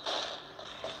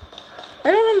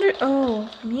 I don't under... Oh,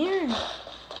 from here.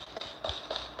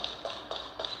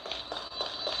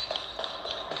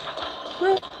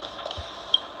 What?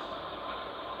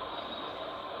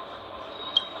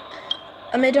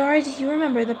 Amidara, do you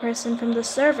remember the person from the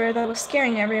server that was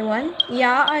scaring everyone?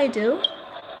 Yeah, I do.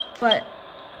 But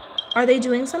are they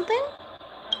doing something?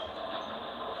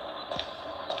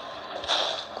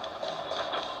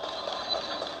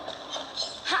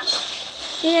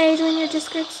 Yay, join your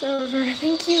Discord server.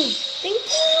 Thank you. Thank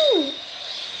you.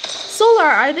 Solar,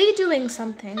 are they doing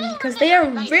something? Because they are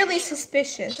really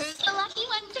suspicious. Who's the lucky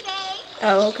one today?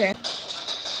 Oh, okay.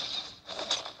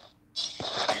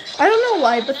 I don't know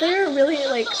why, but they're really,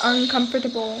 like,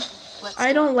 uncomfortable.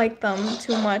 I don't like them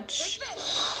too much.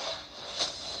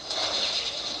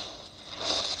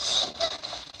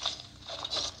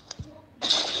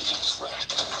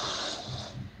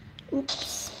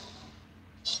 Oops.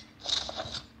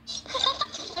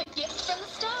 A gift from the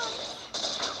stone.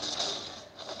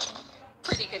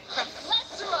 Pretty good crap.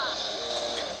 Let's rock.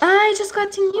 I just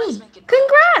got Ting-Yoon.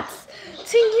 Congrats!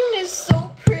 Ting-Yoon is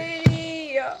so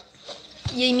pretty.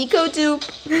 Yay, Miko dupe.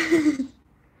 Ready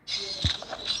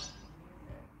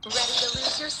to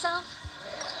lose yourself?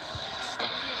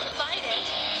 Fight it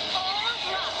or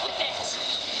rock with it.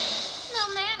 No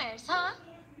manners, huh?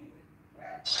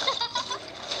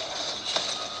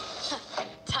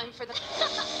 Time for the...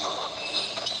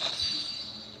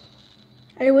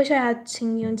 I wish I had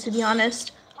Ting-Yoon, to be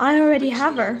honest. I already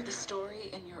have her. The story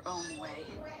in your own way.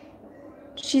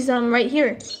 She's right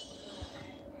here.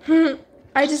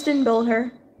 I just didn't build her.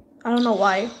 I don't know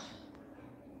why.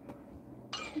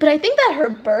 But I think that her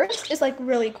burst is like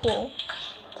really cool.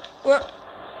 Well,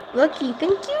 lucky,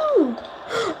 thank you.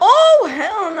 Oh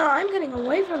hell no, I'm getting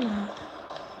away from that.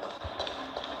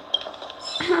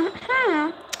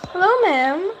 Hello,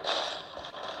 ma'am.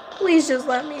 Please just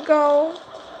let me go.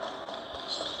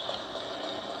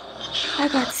 I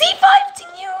got C5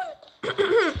 Ting-Yoon.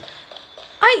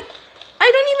 I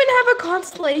don't even have a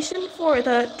constellation for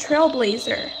the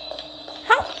Trailblazer.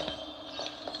 How?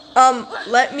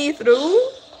 Let me through?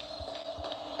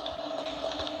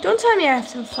 Don't tell me I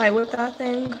have to fight with that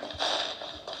thing.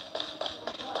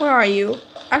 Where are you?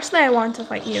 Actually, I want to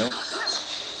fight you.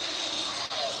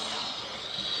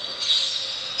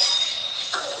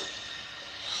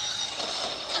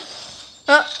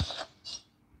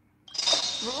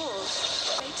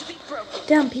 Rules made to be broken.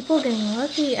 Damn, people are getting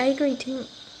lucky. I agree too.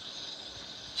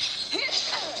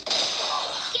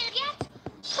 Scared yet?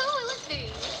 Who is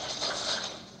these?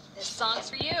 This song's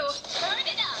for you. Turn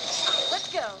it up. Let's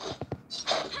go.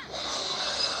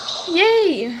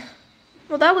 Yay!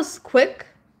 Well, that was quick.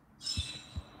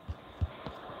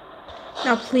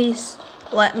 Now, please,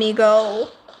 let me go.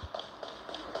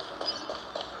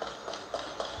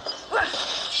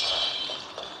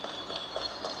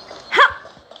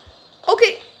 Ha!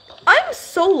 Okay, I'm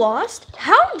so lost.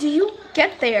 How do you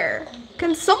get there?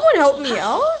 Can someone help me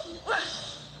out?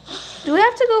 Do we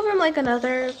have to go from, like,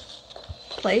 another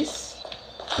place?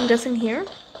 I'm guessing here?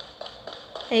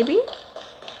 Maybe?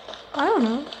 I don't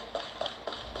know.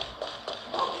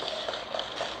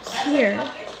 Here.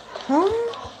 Huh?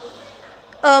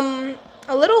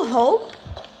 A little help?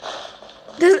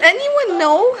 Does anyone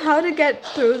know how to get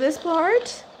through this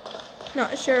part?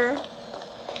 Not sure.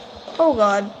 Oh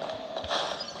god.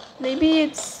 Maybe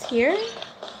it's here?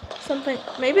 Something.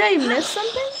 Maybe I missed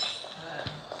something?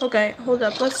 Okay, hold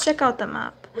up. Let's check out the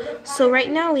map. So right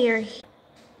now we are...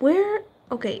 Where?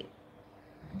 Okay.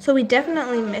 So we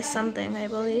definitely missed something, I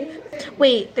believe.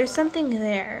 Wait, there's something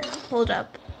there. Hold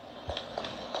up.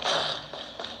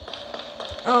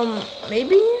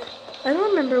 Maybe? I don't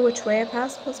remember which way I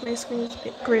passed, plus my screen is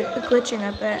glitching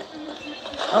a bit.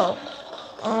 Oh.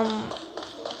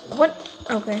 What?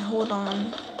 Okay, hold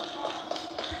on.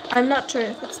 I'm not sure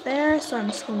if it's there, so I'm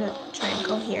just gonna try and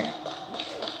go here.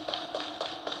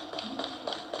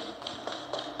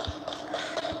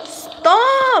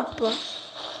 Stop! up!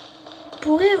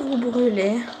 Pourrais vous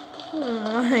brûler.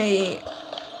 Hey.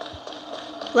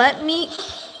 Let me...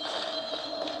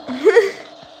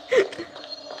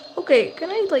 Okay, can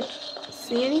I, like,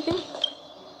 see anything?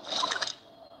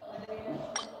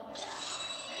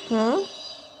 Huh?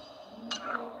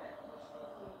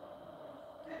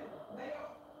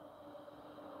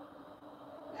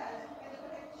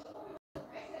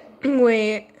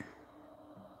 Wait.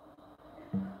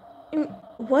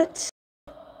 What?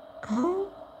 Huh?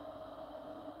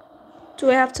 Do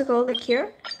I have to go, like,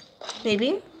 here?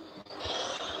 Maybe?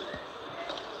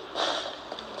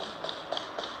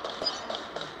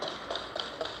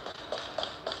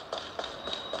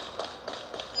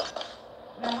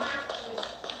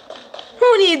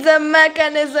 Who needs a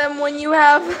mechanism when you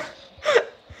have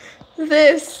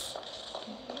this?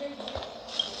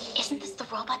 Isn't this the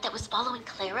robot that was following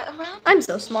Clara around? I'm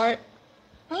so smart.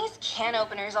 These can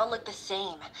openers all look the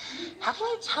same. How can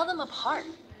you tell them apart?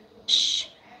 Shh.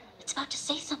 It's about to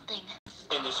say something.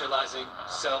 Initializing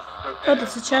self-repair. Oh,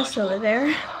 there's a chest over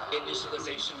there.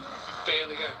 Initialization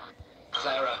failure.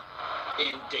 Clara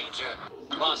in danger.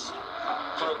 Must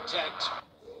protect.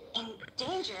 In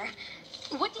danger?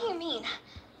 What do you mean?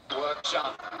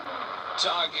 Workshop.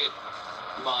 Target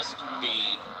must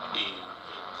be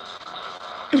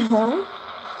Huh?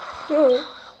 Oh.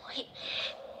 Wait,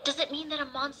 does it mean that a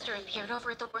monster appeared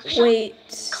over at the workshop? Wait,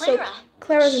 so Clara.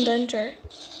 Clara's in danger.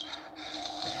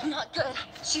 Not good.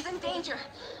 She's in danger.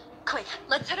 Quick,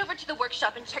 let's head over to the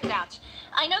workshop and check it out.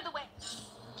 I know the way.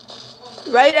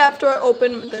 Right after I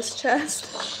open this chest.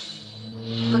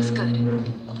 Looks good.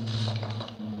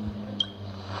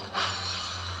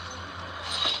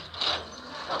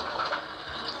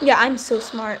 Yeah, I'm so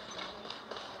smart.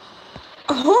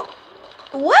 Oh,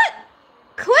 what?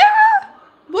 Clara?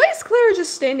 Why is Clara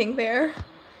just standing there?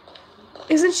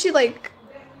 Isn't she, like,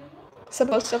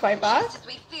 supposed to fight back? Just as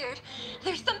we feared.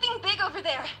 There's something big over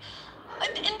there.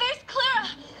 And there's Clara.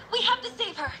 We have to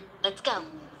save her. Let's go.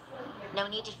 No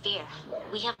need to fear.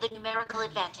 We have the numerical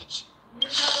advantage.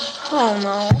 Oh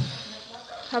no.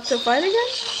 Have to fight again?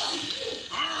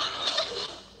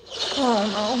 Oh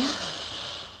no.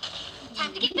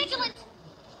 Time to get vigilant.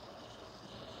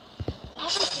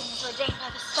 Everything is ordained by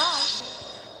the stars.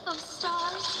 Those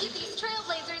stars, these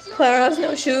trailblazers. Clara has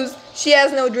no shoes. She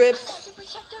has no drip. To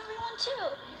protect everyone too.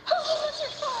 Oh, what's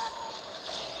your fun?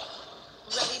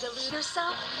 Ready to lose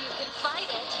yourself? You can fight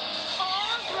it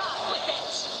or rock with it.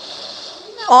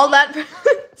 No. All that.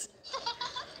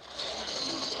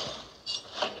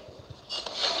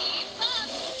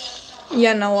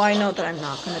 Yeah, no, I know that I'm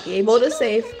not gonna be able to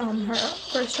save her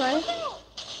first try.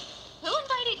 Who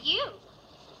invited you?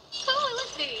 Oh,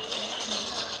 let's see.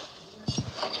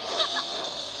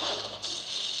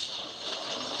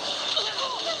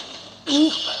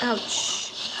 Ooh,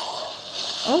 ouch.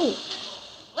 Oh.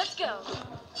 Let's go.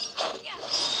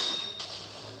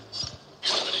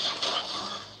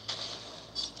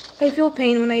 I feel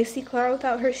pain when I see Clara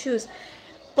without her shoes.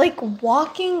 Like,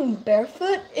 walking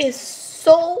barefoot is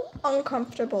so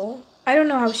uncomfortable. I don't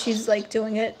know how she's, like,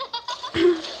 doing it.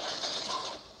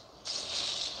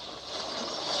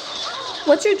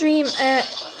 What's your dream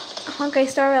Honkai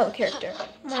Star Rail character?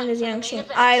 Mine is Yang Shin.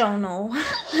 I don't know.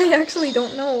 I actually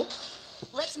don't know.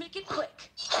 Let's make it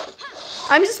quick.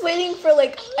 I'm just waiting for,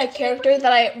 like, a character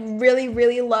that I really,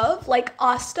 really love, like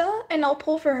Asta, and I'll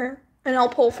pull for her. And I'll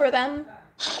pull for them.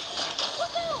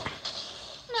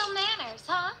 No manners,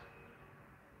 huh?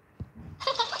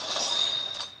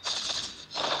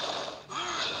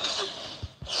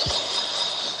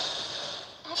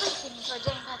 Everything is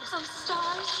ordained by the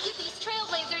stars. Give these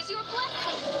trailblazers your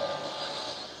blessing.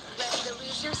 Ready to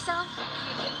lose yourself? You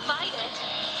can fight it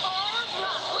or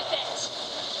rock with it.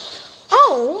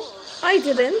 Oh, I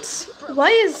didn't.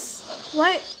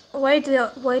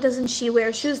 Why doesn't she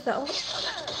wear shoes though?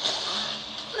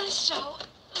 This show.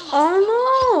 Oh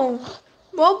no.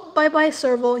 Well, bye-bye,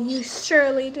 Serval. You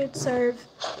surely did serve.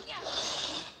 I'm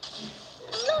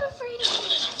not afraid of you.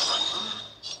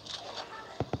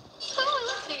 Oh,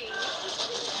 let's see.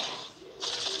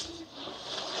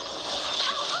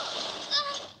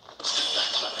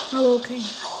 Oh, okay.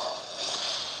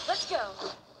 Let's go.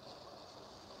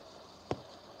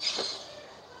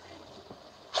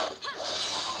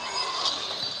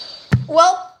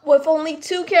 Well, with only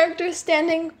 2 characters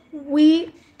standing,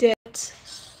 we did it.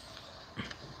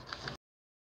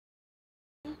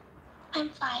 I'm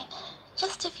fine.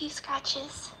 Just a few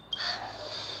scratches.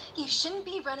 You shouldn't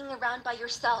be running around by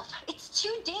yourself. It's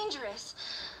too dangerous.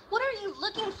 What are you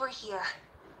looking for here?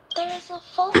 There is a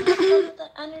fault with one of the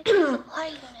energy supply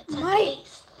units at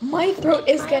base. My throat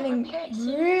is If I getting repair it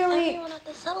soon, really... everyone at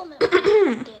the settlement will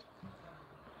be affected.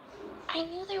 I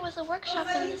knew there was a workshop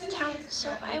in this town,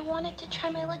 so I wanted to try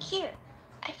my luck here.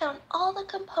 I found all the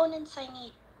components I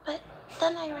need, but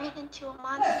then I ran into a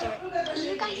monster.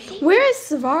 You guys see? Where is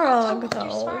Svarog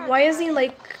though? Why isn't he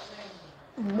like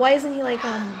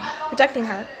protecting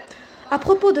her? À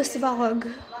propos de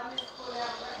Svarog.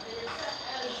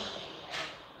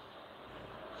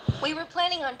 We were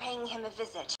planning on paying him a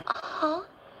visit. Huh?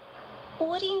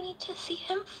 What do you need to see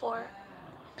him for?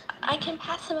 I can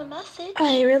pass him a message.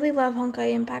 I really love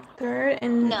Honkai Impact 3rd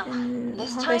and No,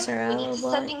 this Honkai time Star we need to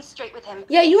set Rail. things straight with him.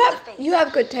 Yeah, face to face. you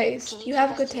have good taste. Can You take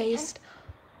have us good to meet him? taste.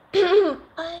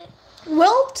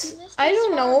 Wilt, I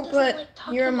don't know, but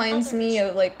he reminds me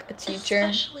of like a teacher.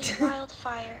 Especially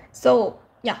Wildfire. So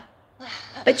yeah,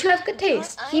 but you have good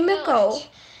taste. I know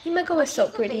Himeko But is so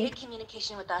he's pretty. evaded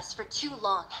communication with us for too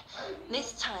long.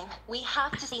 This time we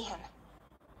have to see him.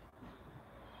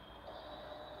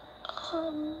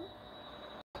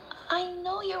 I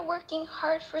know you're working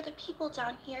hard for the people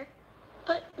down here,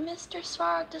 but Mr.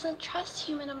 Svarog doesn't trust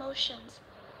human emotions.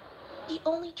 He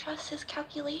only trusts his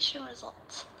calculation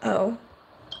results. Oh.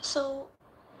 So,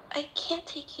 I can't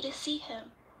take you to see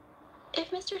him.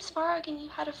 If Mr. Svarog and you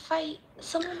had a fight,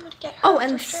 someone would get hurt. Oh,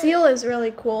 and for sure. Seal is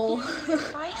really cool.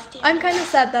 I'm kind of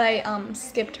sad that I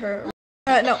skipped her.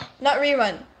 No, not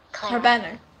rerun. Her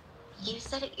banner. You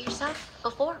said it yourself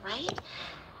before, right?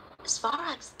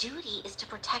 Svarog's duty is to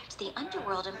protect the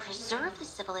underworld and preserve the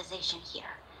civilization here.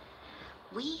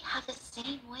 We have the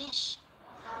same wish.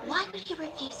 Why would he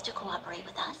refuse to cooperate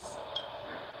with us?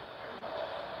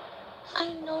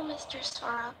 I know Mr.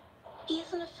 Svarog. He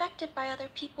isn't affected by other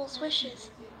people's wishes.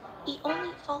 He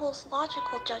only follows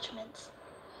logical judgments.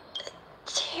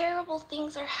 Terrible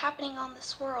things are happening on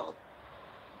this world.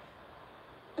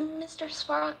 Mr.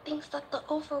 Svarog thinks that the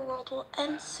overworld will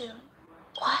end soon.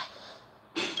 What?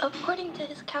 According to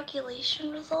his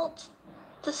calculation results,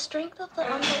 the strength of the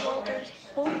underworlders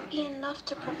won't be enough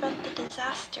to prevent the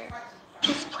disaster.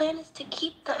 His plan is to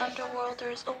keep the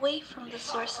underworlders away from the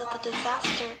source of the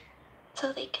disaster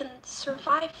so they can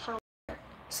survive for longer.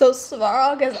 So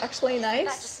Svarog is actually That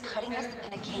nice. just cutting us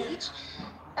in a cage?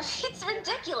 It's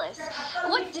ridiculous.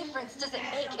 What difference does it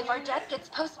make if our death gets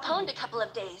postponed a couple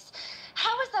of days?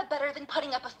 How is that better than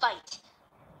putting up a fight?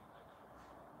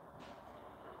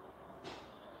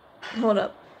 Hold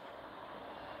up.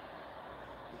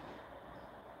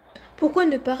 Pourquoi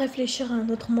ne pas réfléchir à un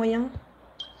autre moyen?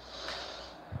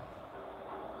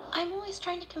 I'm always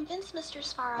trying to convince Mr.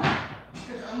 Svarog.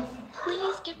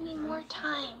 Please give me more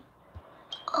time.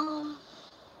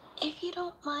 If you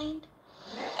don't mind,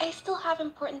 I still have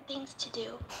important things to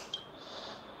do.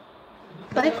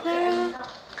 Bye, Clara.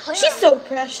 Clara. She's so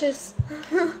precious.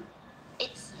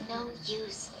 It's no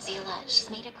use, Zila. She's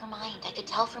made up her mind. I could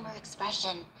tell from her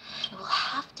expression. We'll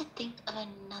have to think of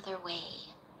another way.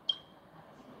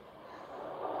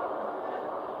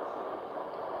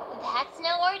 That's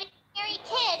no ordinary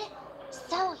kid.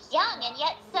 So young and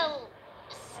yet so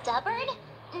stubborn?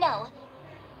 No,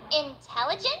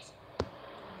 intelligent?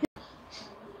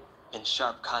 In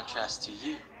sharp contrast to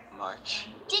you, March.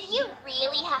 Did you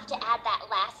really have to add that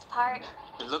last part?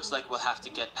 It looks like we'll have to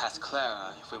get past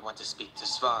Clara if we want to speak to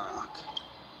Svarog.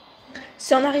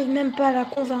 Si on n'arrive même pas à la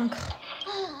convaincre.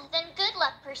 Then good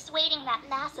luck persuading that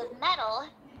mass of metal.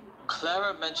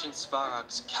 Clara mentioned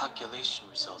Svarog's calculation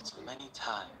results many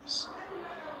times.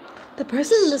 The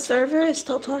person in the server is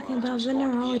still talking about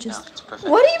venerologists. Enough to What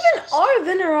prevent even disaster. are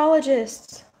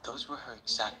venerologists? Those were her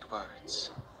exact words.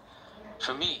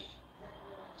 For me,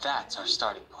 that's our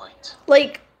starting point.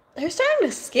 Like, they're starting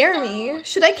to scare me.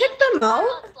 Should I kick them out?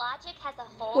 Svarog's logic has a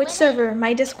hole Which in it? server?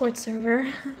 My Discord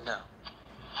server. No.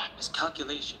 His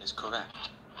calculation is correct.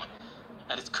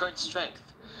 At its current strength,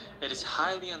 it is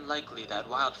highly unlikely that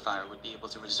Wildfire would be able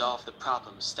to resolve the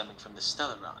problems stemming from the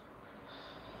Stellaron.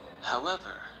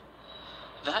 However,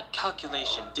 that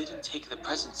calculation didn't take the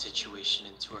present situation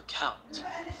into account.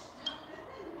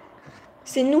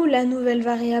 C'est nous la nouvelle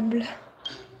variable.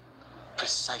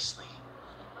 Precisely.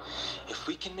 If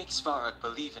we can make Svarog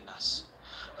believe in us,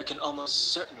 we can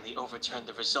almost certainly overturn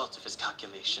the result of his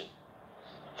calculation,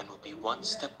 and we'll be one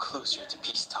step closer to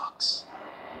peace talks.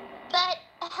 But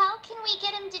how can we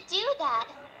get him to do that?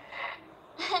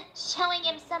 Showing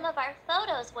him some of our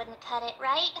photos wouldn't cut it,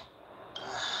 right?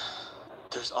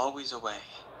 There's always a way.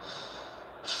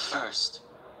 First,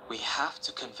 we have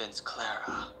to convince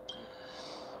Clara.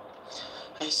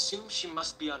 I assume she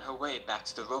must be on her way back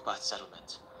to the robot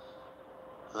settlement.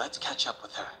 Let's catch up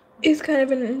with her. It's kind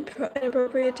of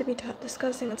inappropriate to be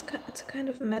discussing. It's a kind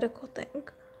of medical thing.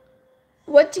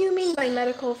 What do you mean by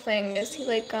medical thing? Is he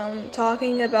like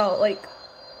talking about like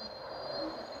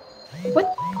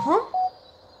what? Huh?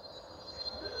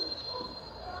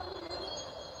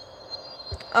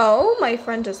 Oh, my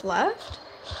friend just left.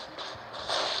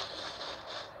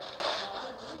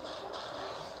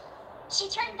 She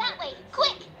turned that way.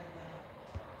 Quick!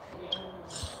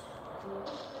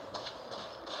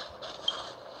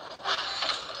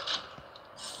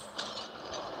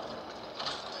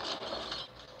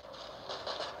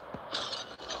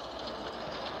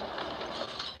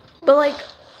 But like,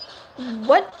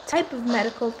 what type of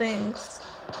medical things?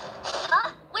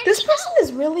 Where'd This she person go?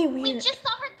 is really We weird. just saw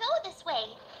her go this way.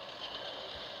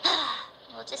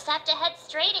 We'll just have to head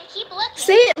straight and keep looking.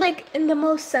 Say it like in the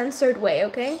most censored way,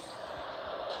 okay?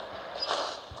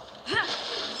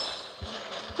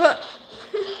 But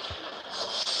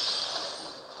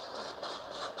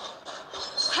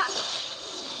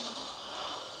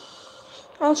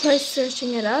I'll try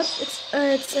searching it up.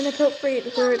 It's an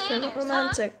appropriate word for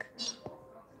romantic.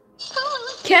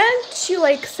 Can't you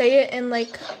like say it in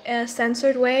like a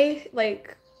censored way?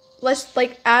 Like, let's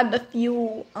like add a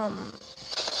few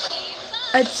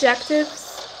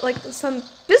adjectives, like some.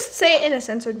 Just say it in a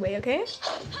censored way, okay?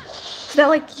 So that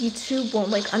like YouTube won't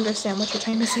like understand what you're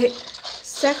trying to say.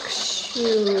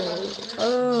 Sexual.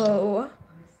 Oh.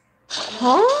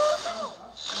 Huh?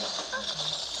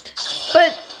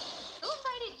 But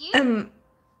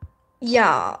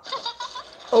yeah.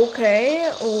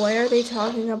 Okay, why are they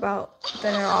talking about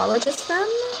the neurologist then?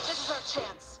 This is our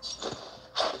chance.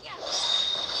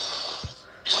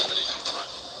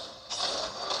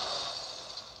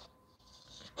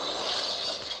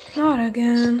 Not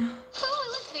again.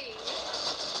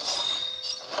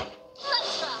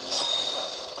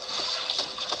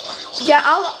 Yeah,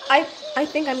 I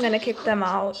think I'm gonna kick them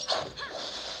out.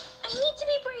 I need to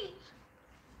be brave.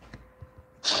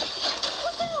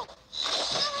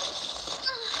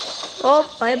 Oh,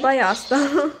 bye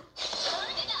Asta.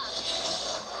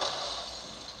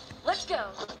 Let's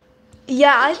go.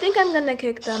 Yeah, I think I'm gonna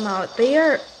kick them out. They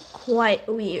are quite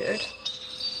weird.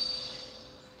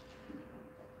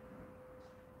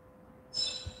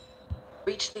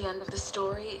 Reach the end of the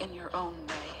story in your own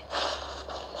way.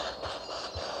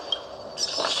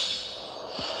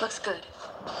 Looks good.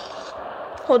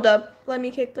 Hold up, let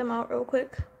me kick them out real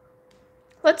quick.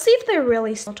 Let's see if they're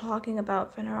really still talking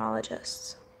about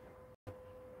venerologists.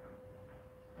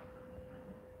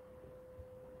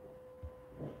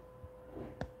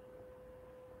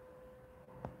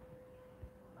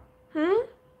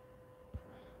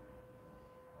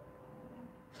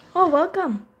 Oh,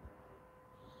 welcome.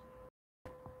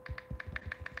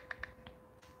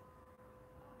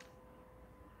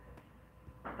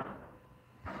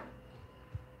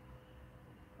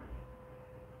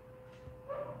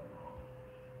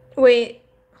 Wait,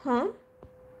 huh?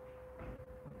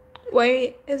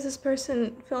 Why is this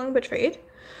person feeling betrayed?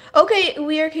 Okay,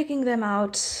 we are kicking them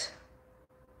out.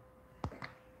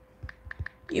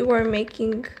 You are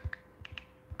making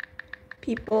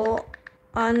people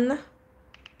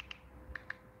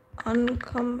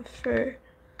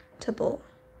uncomfortable.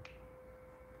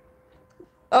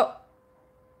 Oh.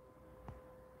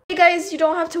 Hey guys, you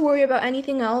don't have to worry about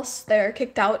anything else. They're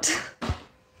kicked out.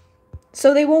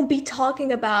 So they won't be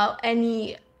talking about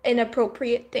any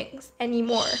inappropriate things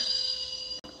anymore.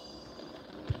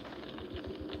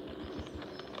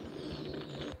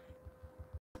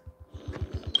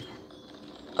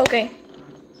 Okay.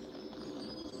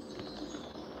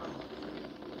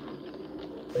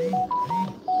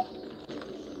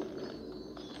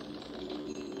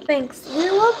 Thanks.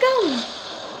 You're welcome.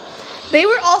 They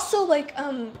were also like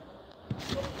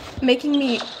making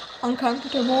me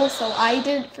uncomfortable, so I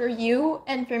did for you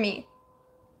and for me.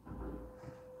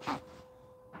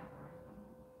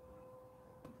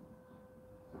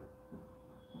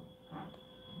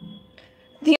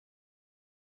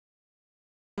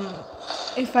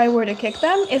 If I were to kick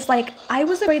them, it's like I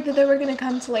was afraid that they were gonna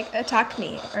come to like attack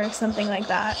me or something like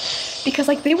that, because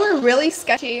like they were really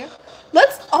sketchy.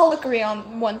 Let's all agree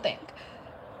on one thing: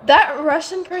 that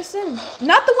Russian person,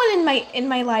 not the one in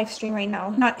my live stream right now,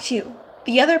 not you,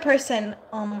 the other person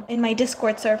in my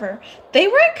Discord server, they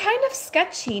were kind of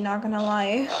sketchy, not gonna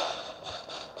lie.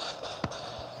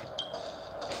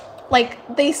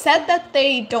 Like, they said that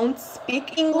they don't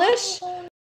speak English,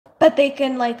 but they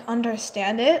can like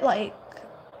understand it, like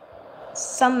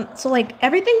so like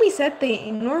everything we said,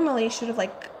 they normally should have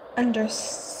like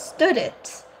understood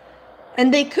it,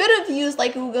 and they could have used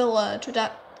like Google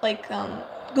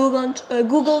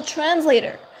Google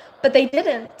Translator, but they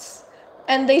didn't,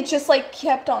 and they just like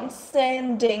kept on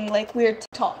sending like weird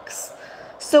talks.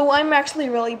 So I'm actually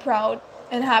really proud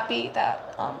and happy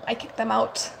that I kicked them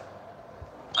out.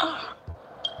 Oh,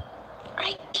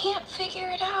 I can't figure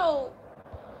it out.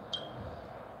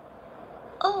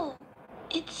 Oh,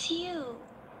 it's you.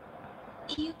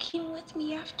 You came with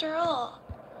me after all.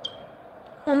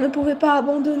 On ne pouvait pas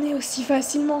abandonner aussi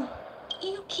facilement.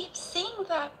 You keep saying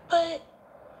that, but...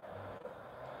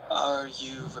 Are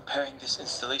you repairing this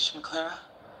installation, Clara?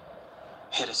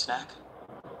 Hit a snack?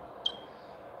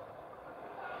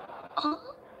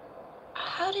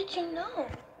 How did you know?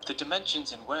 The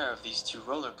dimensions and wear of these 2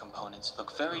 roller components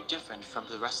look very different from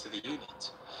the rest of the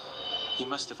unit. You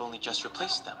must have only just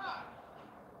replaced them.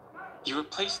 You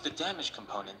replaced the damaged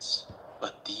components,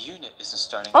 but the unit isn't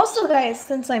starting. Also, guys,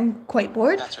 since I'm quite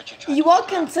bored, That's what you're trying you to all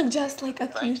figure can out, suggest like a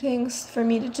few right? things for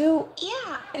me to do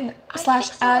Yeah. and I slash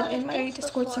fixed a add lot in of my things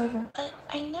Discord before, server. but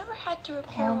I never had to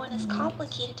repair one as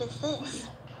complicated as this.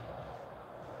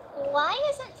 Why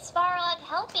isn't Svarog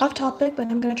helping Off you? topic, but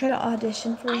I'm gonna try to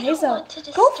audition for I don't Hazel. want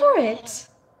to Go for disturb it! him.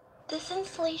 This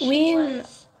installation Win.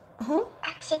 was Huh?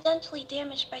 accidentally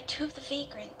damaged by 2 of the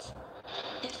vagrants.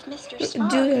 If Mr. Due Svarog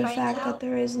to the finds fact that out,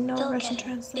 there is no they'll Russian get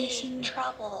in translation. big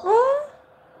trouble. Huh?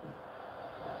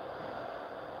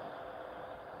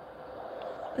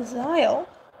 Zyle.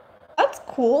 That's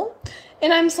cool.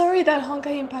 And I'm sorry that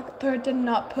Honkai Impact 3rd did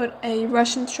not put a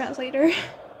Russian translator.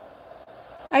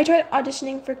 I tried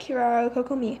auditioning for Kirara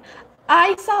Kokomi.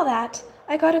 I saw that.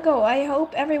 I gotta go. I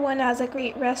hope everyone has a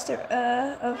great rest of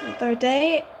their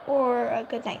day or a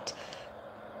good night.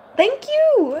 Thank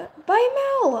you. Bye,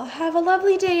 Mel. Have a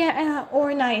lovely day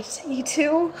or night, you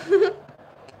too.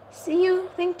 See you.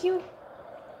 Thank you.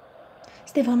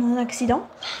 C'était vraiment un accident.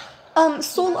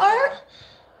 Solar.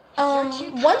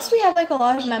 Once we have like a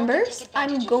lot of members,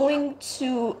 I'm going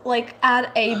to like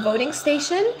add a voting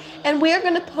station, and we are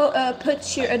gonna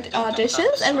put your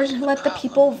auditions, and we're gonna let the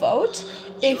people vote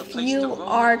if you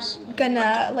are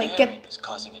gonna like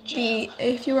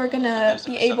if you are gonna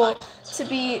be able to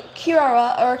be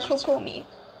Kirara or Kokomi.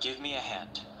 Give me a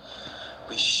hand.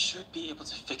 We should be able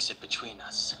to fix it between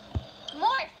us.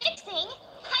 More fixing?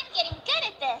 I'm getting good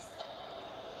at this.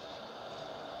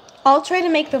 I'll try to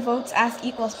make the votes as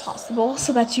equal as possible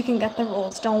so that you can get the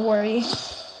roles, don't worry.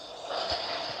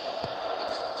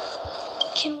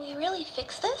 Can we really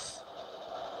fix this?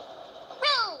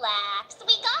 Relax,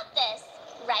 we got this.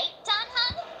 Right,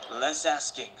 Danhun? Less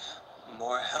asking,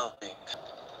 more helping.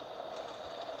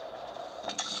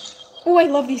 Oh, I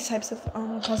love these types of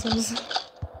puzzles.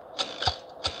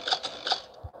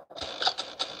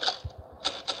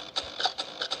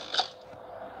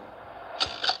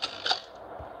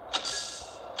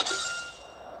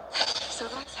 So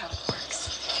that's how it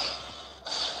works.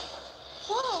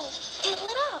 Whoa, it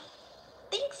lit up.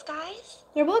 Thanks, guys.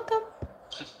 You're welcome.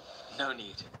 No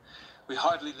need. We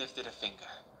hardly lifted a finger.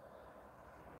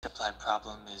 The supply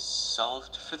problem is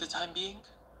solved for the time being?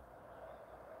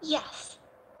 Yes.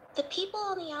 The people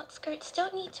on the outskirts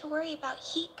don't need to worry about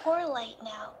heat or light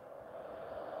now.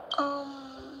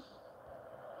 On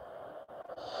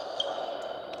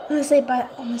n'essaye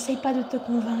pas de te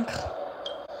convaincre.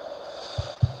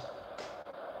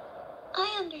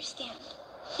 I understand.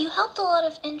 You helped a lot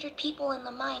of injured people in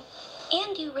the mine,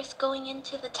 and you risked going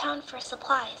into the town for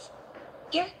supplies.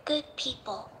 You're good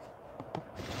people.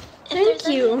 If there's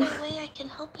any other way I can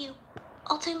help you,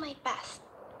 I'll do my best.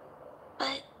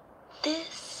 But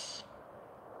this...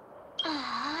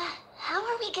 How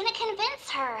are we gonna convince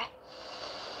her?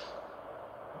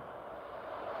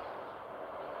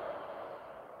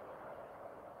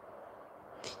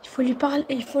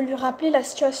 Il faut lui rappeler la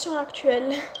situation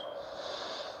actuelle.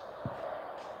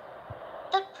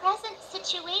 The present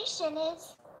situation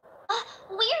is...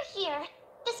 we're here.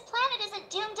 This planet isn't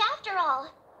doomed after all.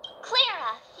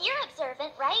 Clara, you're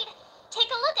observant, right? Take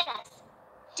a look at us.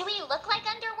 Do we look like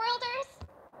underworlders?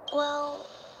 Well,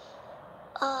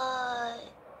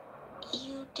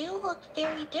 you do look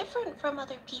very different from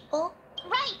other people.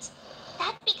 Right.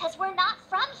 That's because we're not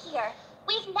from here.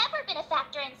 We've never been a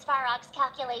factor in Svarog's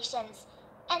calculations.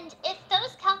 And if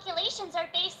those calculations are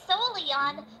based solely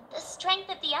on the strength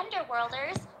of the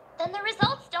underworlders, then the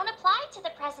results don't apply to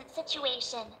the present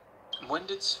situation. When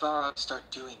did Svarog start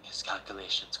doing his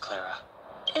calculations, Clara?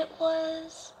 It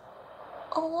was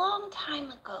a long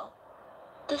time ago.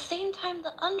 The same time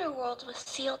the underworld was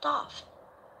sealed off,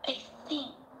 I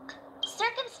think.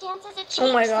 Circumstances have changed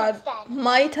Oh my since god, then.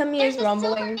 my tummy is There's a silver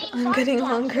rumbling. named I'm getting Bark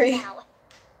down hungry. here now.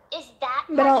 Is that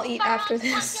But part I'll of eat Svarog's after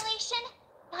this. calculation?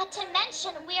 Not to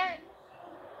mention we're...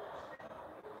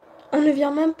 On ne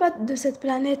vient même pas de cette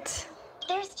planète.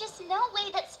 There's just no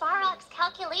way that Svarog's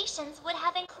calculations would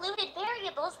have included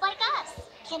variables like us.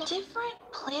 Different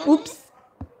planet? Oops.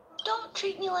 don't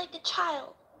treat me like a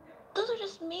child. Those are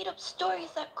just made-up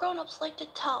stories that grown-ups like to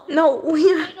tell. No,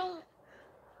 I don't...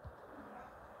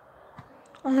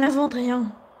 on n'invente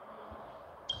rien.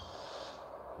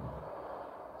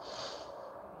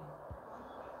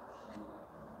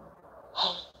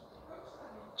 Hey,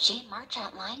 she and March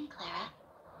aren't lying, Clara.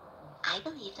 I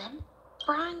believe them.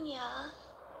 Branya,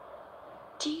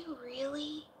 do you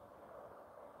really?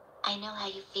 I know how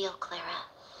you feel, Clara.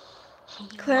 You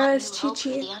Clara want is new hope for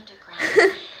Chi-Chi. the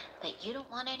underground, but you don't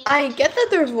want anyone I to get that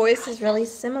their interrupt voice the is really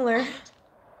process, similar, right?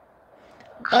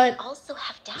 but I also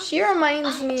have doubts, she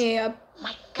reminds but me a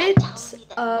my bit gut tells me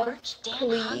that of March, Dan, Hung,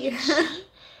 Klee. and Chi,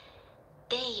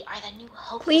 they are the new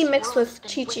hope Klee this mixed world with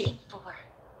has been Chi-Chi. waiting for.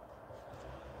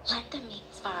 Let them meet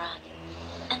Svarog,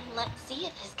 and let's see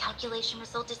if his calculation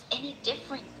result is any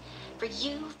different. For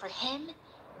you, for him,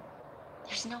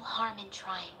 there's no harm in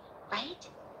trying, right?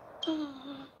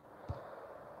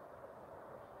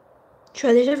 Tu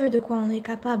as déjà vu de quoi on est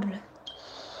capable.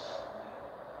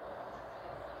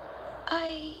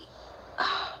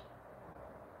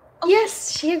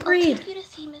 Yes, she I'll agreed. take you to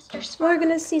see Mr. Svarog. We're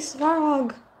gonna see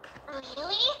Svarog.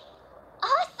 Really?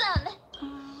 Awesome!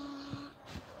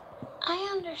 I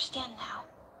understand now.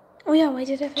 Oh yeah, why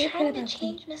did I forget Trying to about Klee?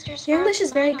 change Mr. Svarog's Your English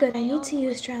is very mind good. on I my need to own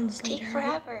use would translator. take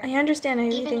forever. I understand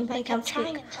Even everything, if but I can't kept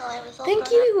trying speak. until I was all Thank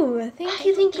grown up, you, thank I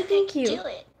you, don't thank you, think I thank could you.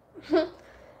 do it.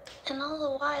 And all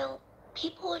the while,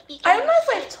 people would be I don't know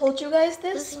getting if I've sick, told you guys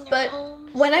this, losing their but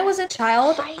homes, when I was a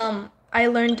child, fighting. I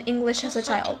learned English as a Just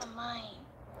like in child. the mind.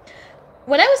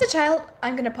 When I was a child,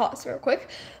 I'm gonna pause real quick.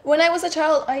 When I was a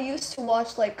child, I used to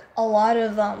watch like a lot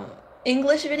of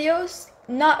English videos,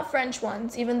 not French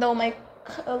ones, even though my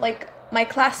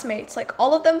classmates, like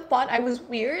all of them thought I was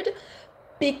weird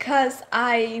because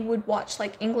I would watch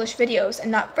like English videos and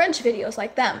not French videos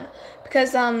like them.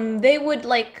 Because they would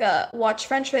watch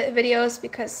French videos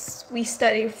because we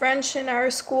study French in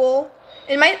our school.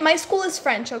 And my school is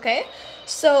French, okay?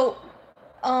 So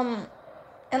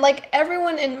and like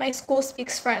everyone in my school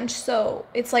speaks French, so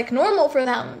it's like normal for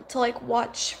them to like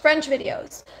watch French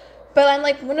videos. But I'm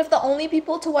like one of the only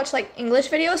people to watch like English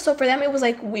videos, so for them it was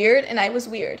like weird and I was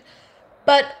weird.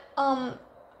 But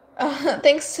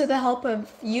thanks to the help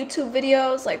of YouTube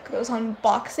videos, like those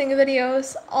unboxing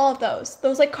videos, all of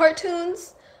those like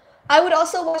cartoons. I would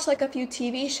also watch like a few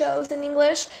TV shows in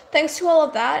English. Thanks to all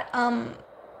of that,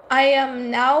 I am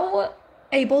now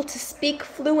able to speak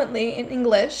fluently in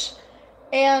English,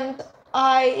 and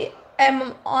I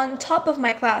am on top of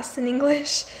my class in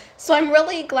English. So I'm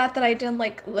really glad that I didn't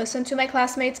like listen to my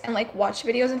classmates and like watch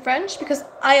videos in French, because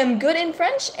I am good in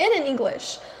French and in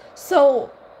English.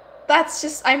 So that's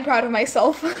just, I'm proud of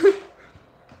myself.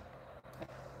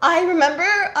 I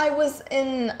remember I was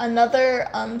in another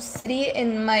city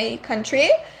in my country,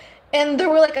 and there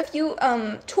were like a few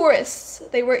tourists.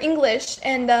 They were English,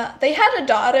 and they had a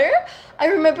daughter. I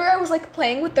remember I was like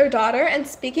playing with their daughter and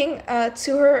speaking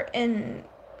to her in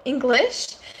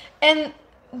English, and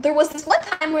there was this one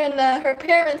time when her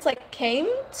parents like came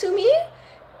to me,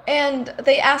 and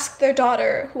they asked their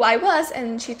daughter who I was,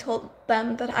 and she told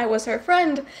them that I was her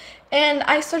friend, and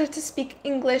I started to speak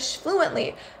English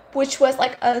fluently, which was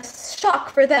like a shock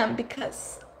for them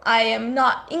because I am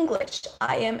not English,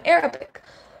 I am Arabic.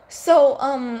 So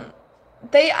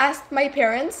they asked my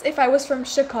parents if I was from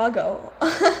Chicago.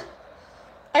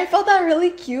 I felt that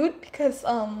really cute because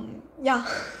yeah.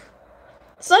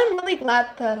 So I'm really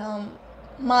glad that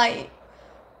my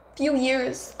few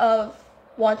years of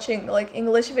watching like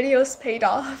English videos paid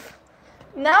off.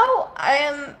 Now I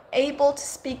am able to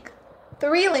speak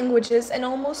 3 languages and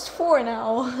almost 4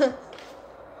 now.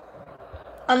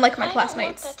 Unlike my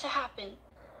classmates. I don't want that to happen.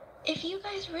 If you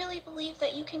guys really believe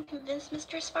that you can convince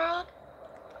Mr. Svarog,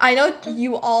 I know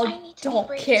you all need to be don't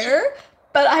brave care, too.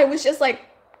 but I was just like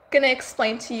gonna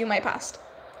explain to you my past.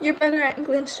 You're better at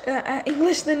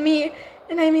English than me,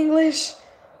 and I'm English.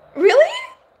 Really?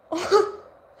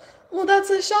 Well, that's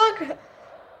a shock.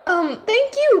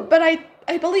 Thank you, but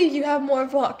I believe you have more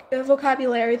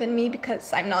vocabulary than me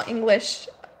because I'm not English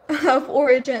of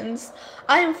origins.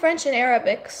 I am French and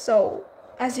Arabic, so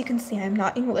as you can see, I'm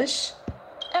not English.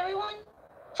 Everyone,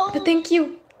 follow But thank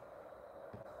you.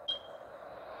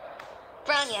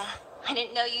 Branya, I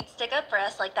didn't know you'd stick up for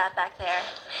us like that back there.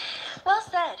 Well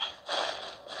said.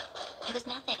 It was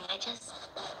nothing. I just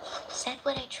said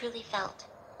what I truly felt.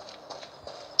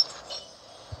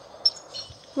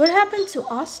 What happened to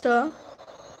Asta?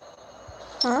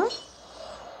 Huh?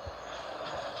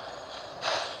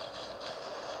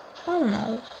 I don't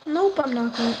know. Nope, I'm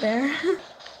not going there.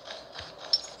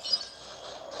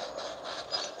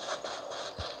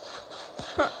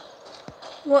 Huh.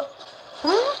 What?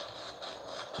 Huh?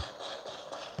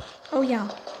 Oh yeah.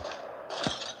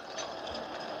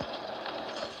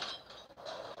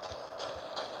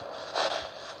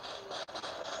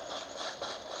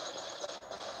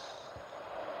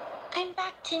 I'm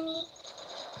back, Timmy.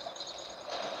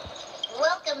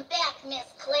 Welcome back, Miss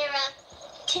Clara.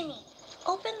 Timmy,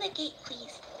 open the gate,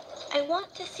 please. I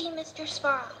want to see Mr.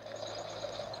 Svarog.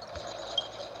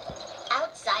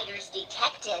 Outsiders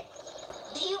detected.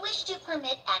 Do you wish to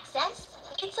permit access?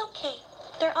 It's okay.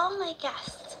 They're all my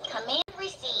guests. Command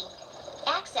received.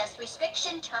 Access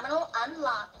restriction terminal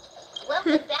unlocked.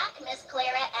 Welcome back, Miss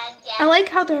Clara and I like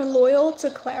how they're loyal to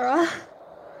Clara.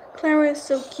 Clara is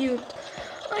so cute.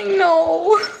 I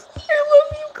know. I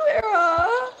love you, Clara.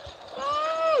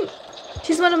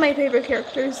 She's one of my favorite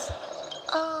characters.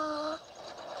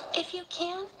 If you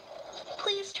can,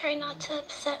 please try not to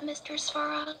upset Mr.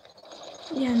 Svarog.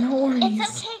 Yeah, no worries.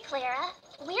 It's okay, Clara.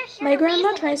 We're here My to grandma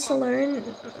reason tries with to him. learn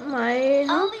my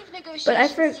I'll leave negotiations but I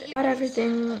to you forgot guys.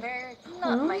 everything. They're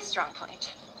not my strong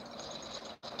point.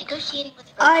 Negotiating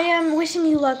with I robots. am wishing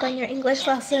you luck on your English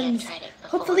Can't say I've lessons. tried it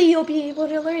before. Hopefully you'll be able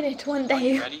to learn it one Are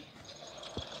you day. ready?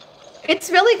 It's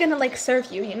really gonna like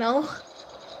serve you, you know?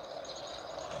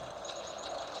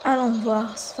 Allons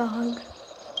voir, Svarog.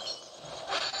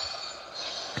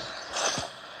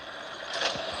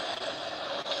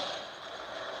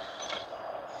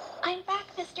 I'm back,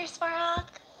 Mr. Svarog.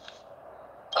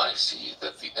 I see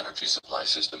that the energy supply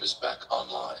system is back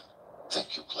online.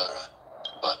 Thank you, Clara.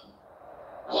 But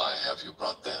why have you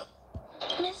brought them?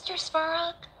 Mr.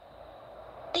 Svarog,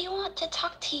 they want to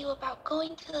talk to you about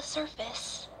going to the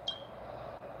surface.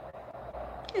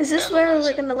 Is this where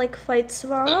we're gonna like fight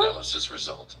Svarog? Analysis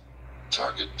result.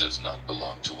 Target does not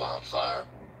belong to Wildfire.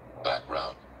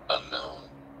 Background unknown.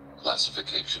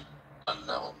 Classification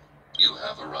unknown. You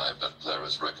have arrived on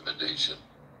Clara's recommendation.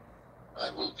 I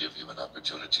will give you an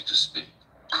opportunity to speak.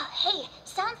 Hey,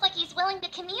 sounds like he's willing to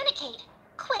communicate.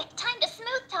 Quick, time to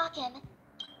smooth talk him.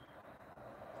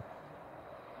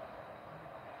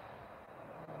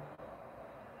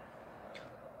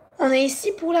 On est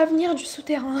ici pour l'avenir du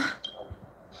souterrain.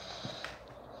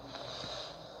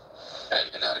 An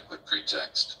inadequate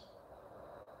pretext.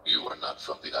 You are not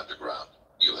from the underground.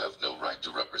 You have no right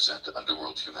to represent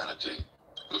underworld humanity.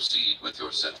 Proceed with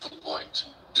your central point.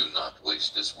 Do not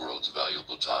waste this world's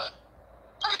valuable time.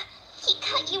 He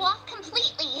cut you off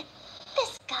completely.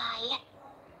 This guy.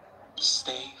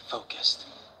 Stay focused.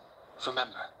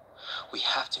 Remember, we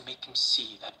have to make him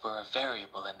see that we're a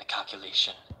variable in the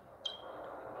calculation.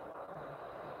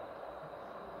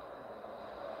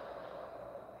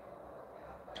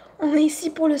 On est ici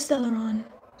pour le Stellaron.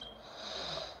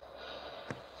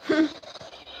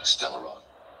 Stellaron.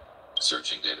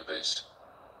 Searching database.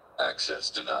 Access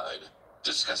denied.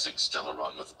 Discussing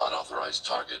Stellaron with unauthorized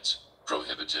targets.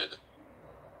 Prohibited.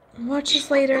 Watch this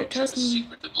You later, approach trust the me.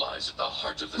 secret that lies at the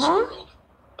heart of this Huh? world.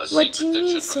 A What secret do you that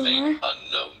mean, should remain Solar?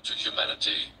 unknown to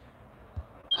humanity.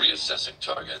 Reassessing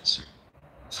targets.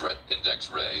 Threat index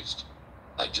raised.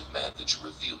 I demand that you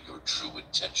reveal your true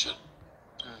intention.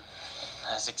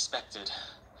 As expected.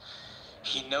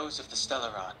 He knows of the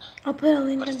Stellaron, I'll put a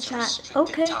link but in it's a chat. restricted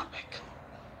Okay. topic.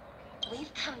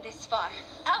 We've come this far.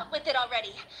 Out with it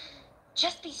already.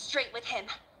 Just be straight with him.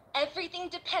 Everything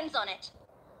depends on it.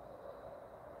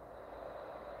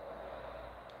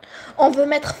 On veut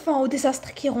mettre fin au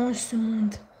désastre qui ronge ce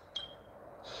monde.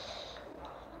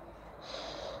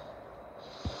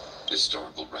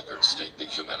 Historical records state that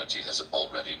humanity has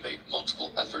already made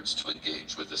multiple efforts to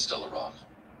engage with the Stellaron.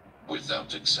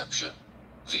 Without exception,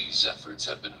 these efforts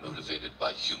have been motivated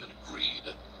by human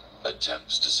greed,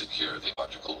 attempts to secure the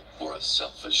article for a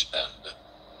selfish end.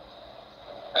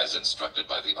 As instructed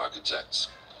by the architects,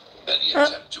 any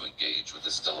attempt to engage with the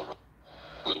Stellaron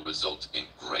will result in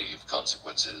grave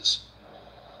consequences.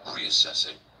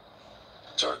 Reassessing.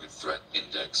 Target threat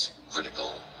index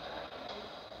critical.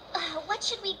 What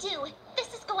should we do?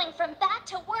 This is going from bad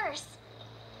to worse.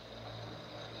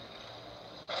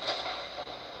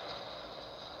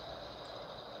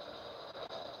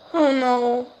 Oh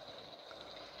non.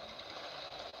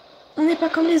 On n'est pas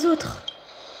comme les autres.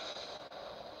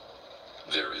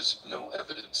 There is no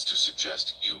evidence to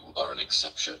suggest you are an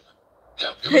exception.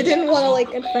 I didn't want to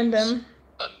like Calculations offend remains them.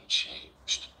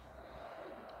 Unchanged.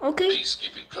 Okay.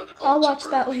 Peacekeeping protocol I'll watch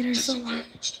that temporarily later, Solar.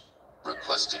 disengaged.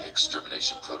 Requesting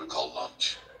extermination protocol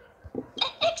launch.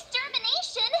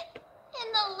 Extermination? In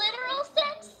the literal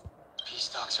sense? Peace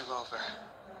talks are over.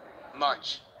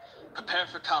 March. Prepare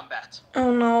for combat.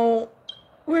 Oh no.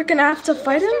 We're gonna have to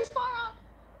fight him? Mr. Svarog,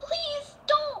 please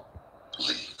don't.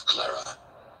 Leave, Clara.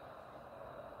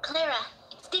 Clara,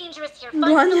 it's dangerous here. Find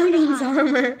Blanya somewhere to means hide.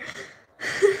 armor.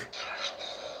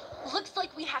 Looks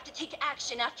like we have to take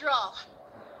action after all.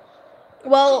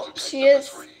 Well, she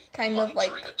is kind of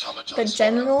like the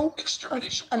general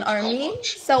of an army,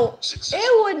 so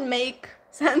it would make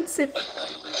sense if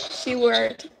she were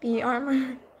to be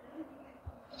armored.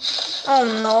 Oh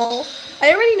no,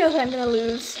 I already know that I'm gonna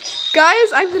lose.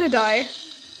 Guys, I'm gonna die.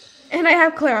 And I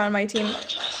have Claire on my team.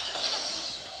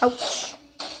 Ouch.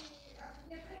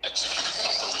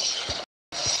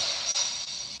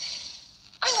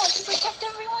 I want to protect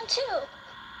everyone too.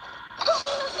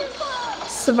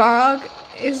 Svarog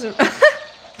is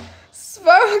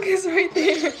Svarog is right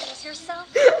there.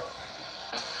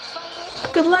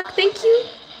 Good luck, thank you.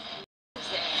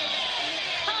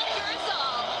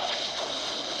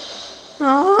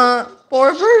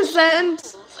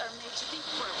 4%.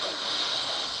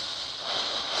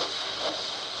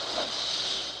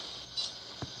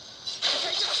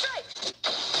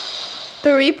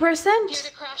 3%. Here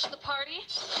to crash the party?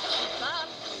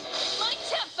 My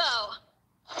tempo.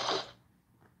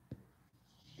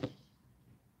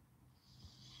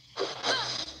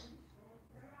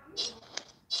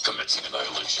 Commencing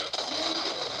annihilation.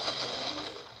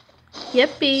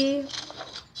 Yippee.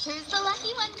 Who's the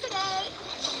lucky one today?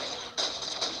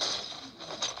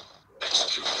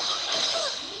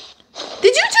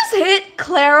 Did you just hit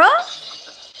Clara?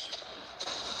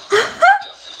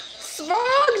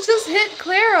 Svarog just hit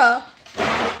Clara.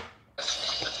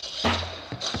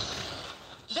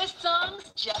 This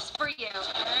song's just for you.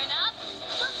 Turn up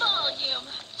the volume.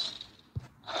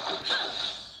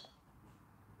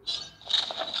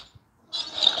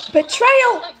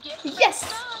 Betrayal!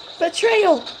 Yes!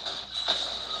 Betrayal!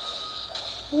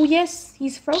 Oh yes,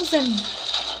 he's frozen.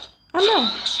 Oh no.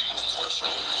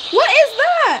 What is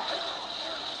that?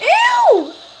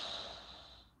 Ew!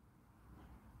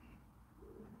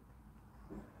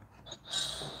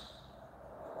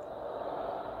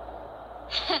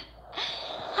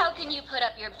 How can you put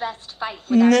up your best fight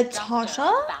without Natasha?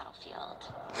 a battlefield?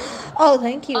 Oh,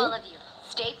 thank you. All of you,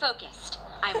 stay focused.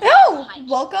 Oh,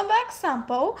 welcome back,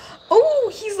 Sampo.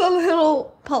 Oh, he's a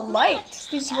little polite.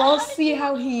 Did you all see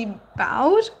how he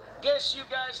bowed? Guess you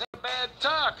guys have bad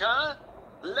talk, huh?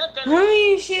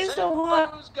 Honey, she is so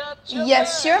hot.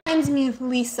 Yes, she reminds me of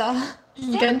Lisa.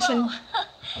 Genshin.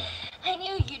 I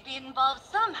knew you'd be involved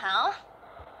somehow.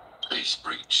 Base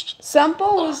breached.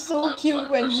 Sampo was so cute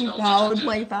when he bowed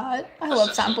like that. I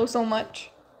love Sampo so much.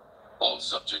 All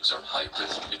subjects are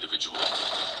high-risk individuals.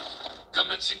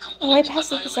 Commencing Oh, I complete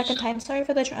passed it the second annihilation. time. Sorry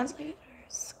for the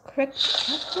translators. Correct.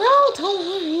 No, don't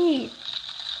worry.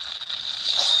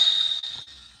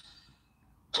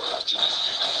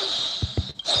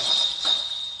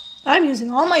 I'm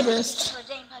using all my bursts.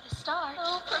 Ordained by the stars.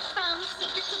 Oh, profound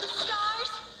secrets of the stars.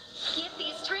 Give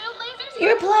these trailblazers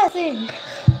You're blessing.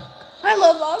 I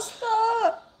love Asta.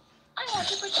 I want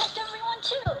to protect everyone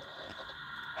too.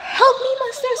 Help me,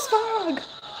 Master Svarog.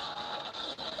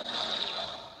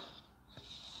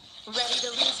 Ready to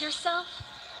lose yourself?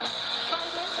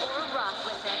 Fight it or rock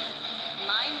with it.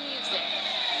 My music.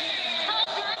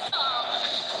 Conquer all.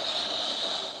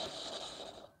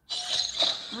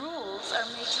 Rules are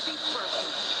made to be broken.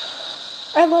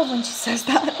 I love when she says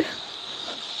that.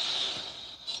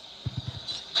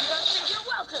 You're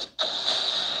welcome.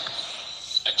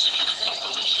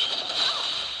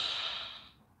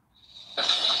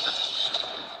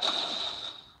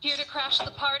 Here to crash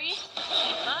the party?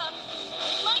 Keep up.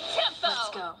 My tempo. Let's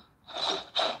go.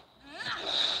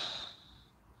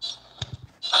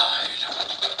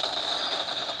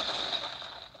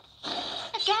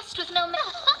 a guest with no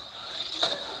mouth?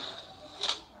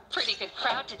 Pretty good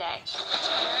crowd today.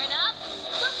 Turn up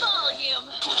the volume.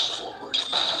 Push forward.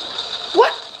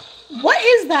 What? What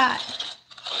is that?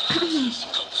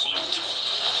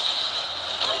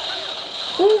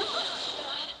 Ooh.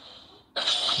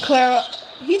 Clara.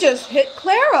 He just hit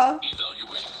Clara.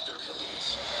 Evaluating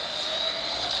variables.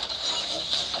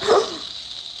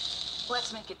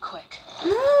 Let's make it quick.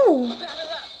 No.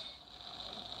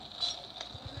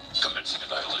 Commencing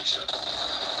annihilation.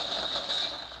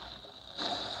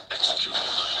 Execute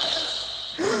annihilation.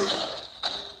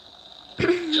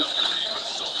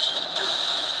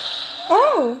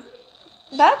 Oh.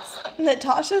 That's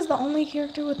Natasha's the only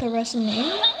character with a Russian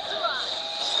name?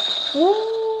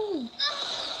 Ooh.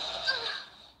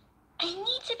 I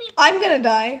need to be. I'm gonna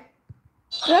die.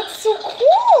 That's so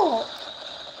cool.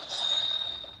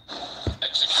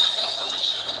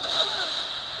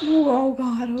 Ooh, oh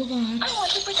god, oh god. I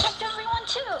want to protect everyone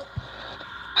too.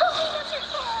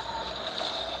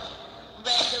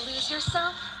 Ready to lose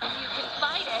yourself? You can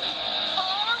fight it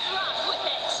or rock with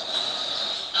it.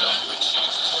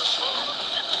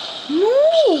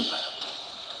 No.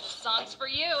 Song's for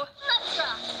you. Let's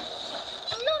rock.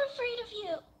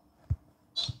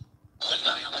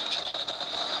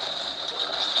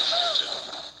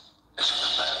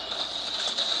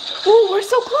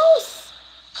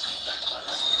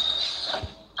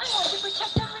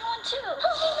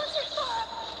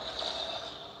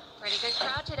 Pretty good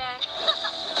crowd today.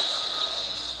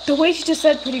 The way she just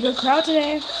said pretty good crowd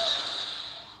today.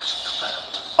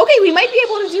 Okay, we might be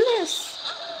able to do this.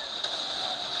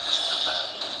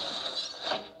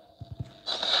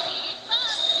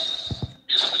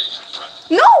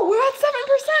 No, we're at 7%.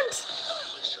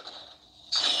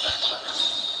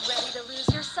 Ready to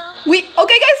lose yourself? Okay guys,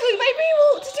 we might be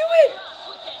able to do it.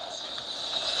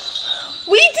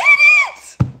 We did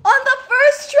it! On the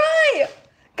first try!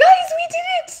 Guys, we did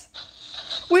it!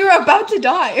 We were about to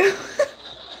die.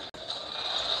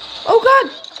 Oh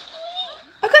god!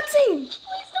 A cutscene!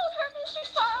 Please don't hurt Mr.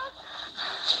 Sparrow.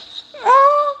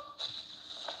 Oh,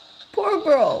 poor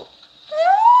girl.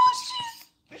 Oh,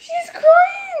 she's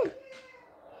crying.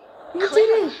 You did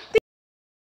it.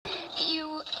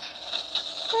 You...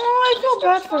 Oh, I feel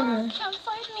bad for her. Can't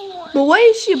fight anymore. But why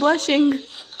is she blushing?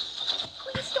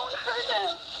 Please don't hurt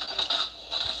him.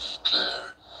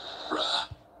 There, Ra.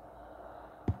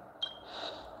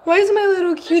 Why is my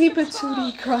little cutie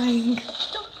patootie crying?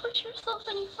 Don't push yourself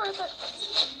any further.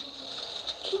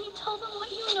 Can you tell them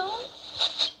what you know?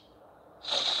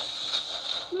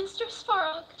 Mr.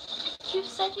 Svarog, you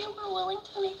said you were willing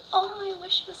to make all my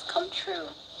wishes come true,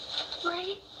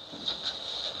 right?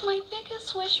 My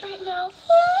biggest wish right now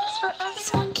is for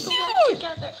everyone to work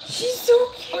together. She's so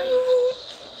cute.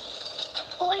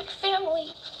 Like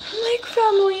family. Like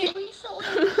family. Recently, I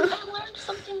learned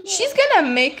something new. She's gonna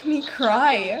make me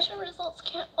cry. Calculation results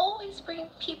can't always bring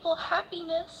people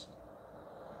happiness.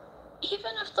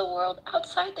 Even if the world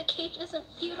outside the cage isn't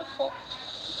beautiful,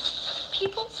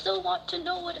 people still want to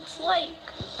know what it's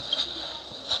like.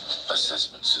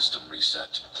 Assessment system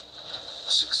reset.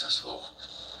 Successful.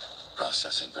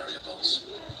 Processing variables.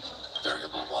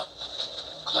 Variable 1,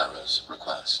 Clara's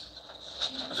request.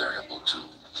 Variable 2,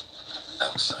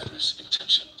 Outsider's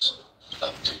intentions.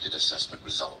 Updated assessment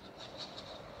result.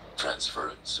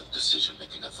 Transference of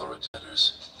decision-making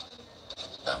authoritators.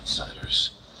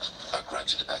 Outsiders are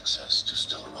granted access to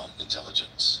Stellaron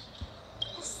intelligence.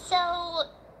 So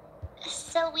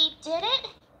we did it?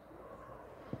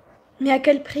 Mais à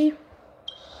quel prix?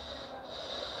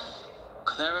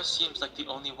 Clara seems like the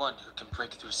only one who can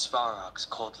break through Svarog's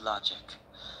cold logic.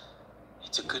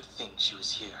 It's a good thing she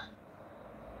was here.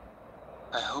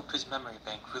 I hope his memory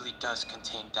bank really does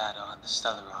contain data on the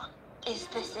Stellaron. Is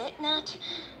this it, Nat?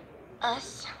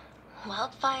 Us?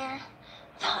 Wildfire?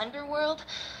 The underworld?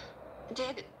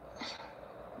 Did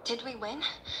we win?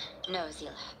 No,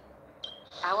 Zila.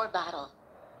 Our battle,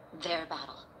 their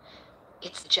battle.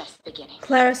 It's just beginning.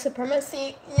 Clara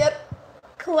supremacy. Yep.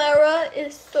 Clara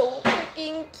is so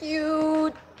freaking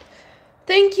cute.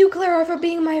 Thank you, Clara, for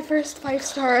being my first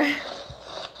 5-star.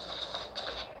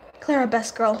 Clara,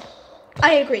 best girl.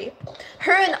 I agree.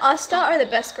 Her and Asta are the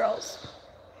best girls.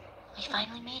 We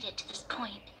finally made it to this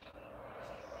point.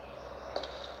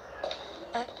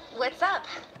 What's up?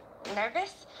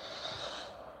 Nervous?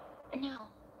 No,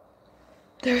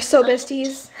 They're so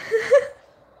besties.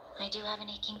 I do have an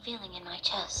aching feeling in my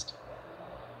chest.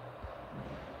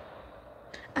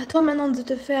 À toi maintenant de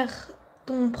te faire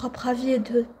ton propre avis et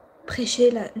de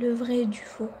prêcher le vrai du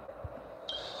faux.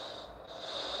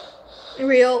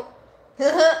 Real.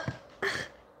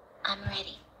 I'm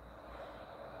ready.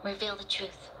 Reveal the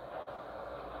truth.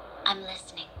 I'm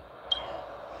listening.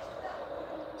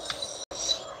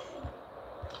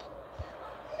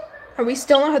 Are we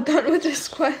still not done with this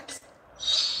quest?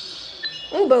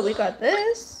 Oh, but we got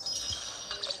this.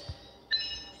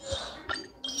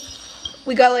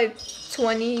 We got like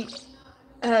 20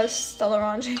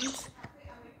 Stellaron chains.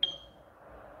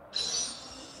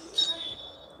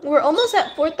 We're almost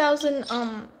at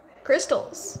 4,000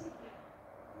 crystals.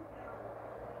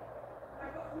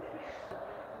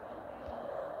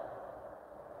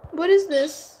 What is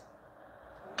this?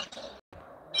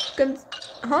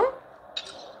 Huh?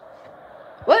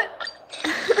 What?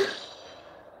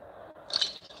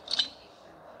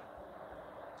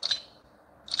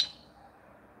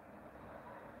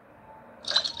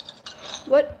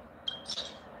 What?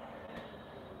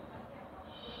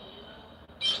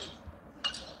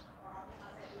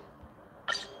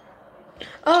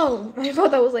 Oh, I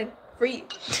thought that was like free.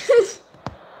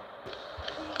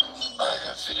 I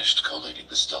have finished collating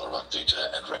the Stellaron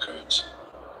data and records.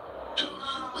 Do you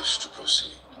wish to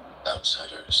proceed,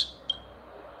 Outsiders?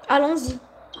 Allons-y.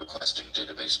 Requesting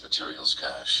database materials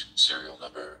cache, serial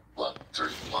number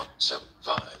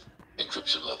 13175,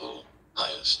 encryption level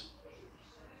highest.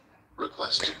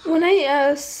 Requesting. When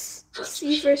I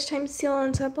see first time seal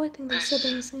on top, I think that's so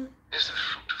amazing.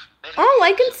 Oh,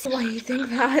 I can see why you think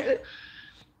that.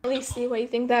 At least see why you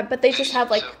think that, but they just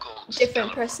have like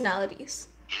different personalities.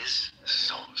 Is the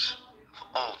source of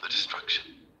all the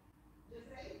destruction.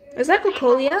 Is that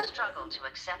Cocolia? Struggle to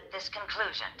accept this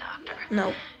conclusion, Doctor.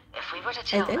 No. If we were to I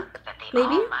tell them think. that the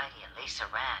Maybe? almighty Elisa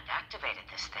Rand activated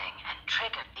this thing and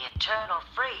triggered the eternal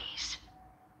freeze.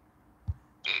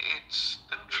 It's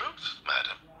the truth,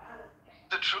 madam.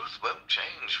 The truth won't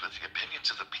change with the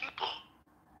opinions of the people.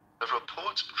 The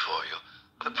reports before you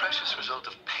are the precious result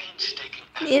of painstaking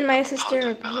Me and my effort sister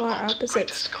upon the are world's opposites.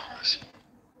 greatest scholars.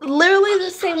 Literally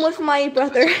the same with my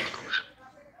brother.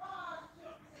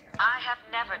 I have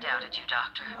never doubted you,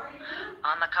 Doctor.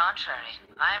 On the contrary,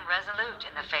 I am resolute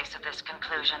in the face of this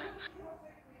conclusion.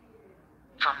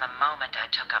 From the moment I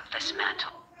took up this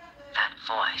mantle, that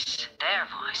voice, their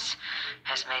voice,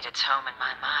 has made its home in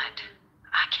my mind.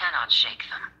 I cannot shake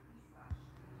them.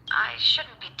 I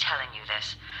shouldn't be telling you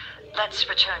this. Let's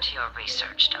return to your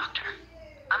research, Doctor.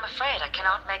 I'm afraid I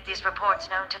cannot make these reports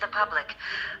known to the public,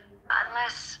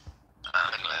 unless...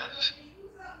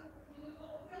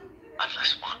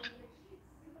 Unless what?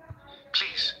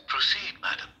 Please, proceed,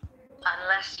 madam.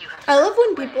 Unless you have... I love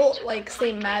when people like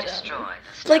say madam.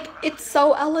 Like, it's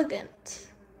so elegant.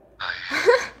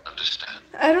 I understand.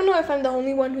 I don't know if I'm the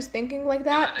only one who's thinking like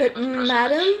that, but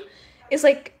madam is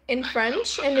like in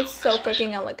French and it's so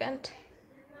freaking elegant.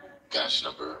 Cache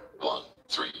number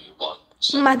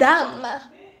 13175. Madame.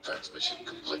 Transmission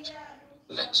complete.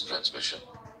 Next transmission.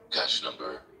 Cache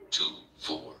number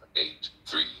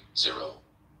 24830.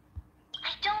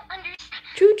 I don't understand.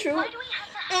 True. Why do we have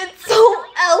to hide It's so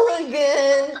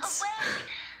elegant. away?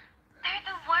 They're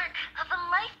the work of a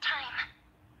lifetime.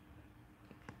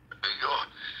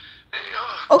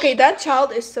 Okay, that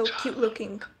child is so cute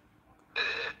looking.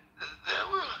 There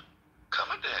will come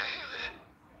a day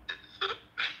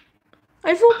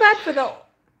I feel bad for the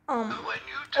when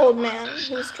you do old man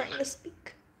understand. who's trying to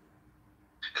speak.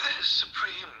 This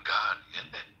supreme guardian,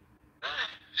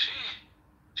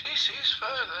 she sees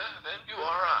further than you or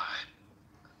I.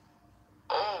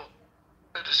 All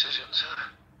the decisions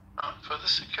are for the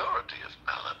security of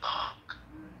Malenhawk.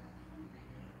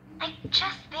 I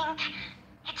just think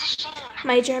it's a shame.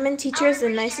 My German teacher is the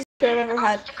nicest teacher I've ever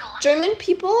had. German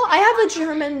people, I have a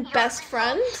German best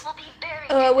friend Will be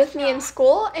buried with me in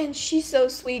school, and she's so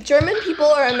sweet. German people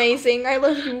are amazing. I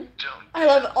love you. I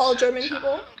love all German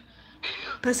people.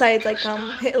 Besides, like,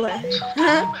 Hitler.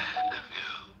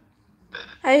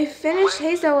 I finished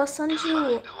Hazel. I'll send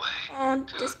you on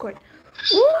Discord.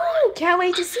 Ooh, can't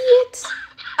wait to see it.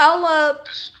 I'll,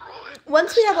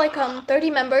 once we have, like, 30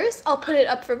 members, I'll put it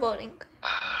up for voting.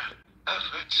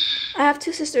 I have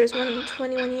two sisters, one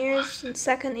 21 years and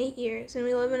second 8 years, and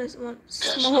we live in a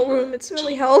small room. It's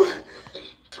really hell.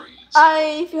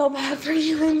 I feel bad for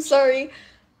you. I'm sorry.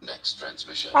 Next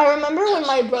transmission. I remember when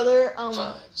my brother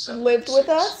lived with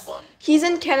us. He's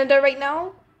in Canada right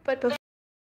now, but before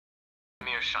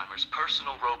Mearsheimer's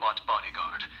personal robot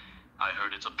bodyguard. I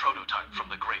heard it's a prototype from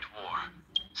the Great War.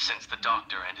 Since the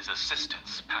doctor and his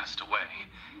assistants passed away,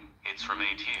 it's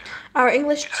remained here. Our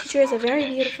English teacher is a very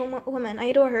beautiful woman. I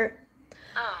adore her.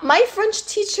 My French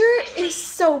teacher is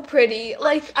so pretty.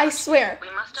 Like, I swear.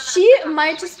 She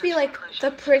might just be like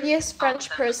the prettiest French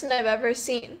person I've ever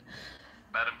seen.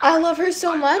 I love her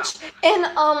so much. And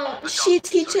she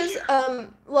teaches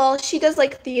well, she does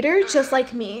like theater just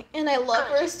like me, and I love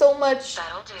her so much.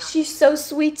 She's so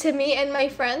sweet to me and my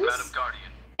friends.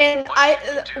 And I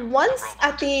once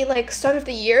at the like start of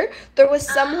the year, there was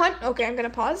someone. Okay, I'm gonna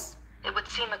pause. It would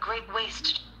seem a great waste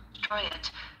to destroy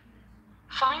it.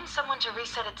 Find someone to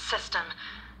reset its system,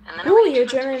 and then Ooh, arrange you're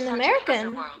for it to be German sent to American.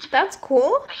 Underworld. That's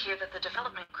cool. I hear that the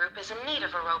development group is in need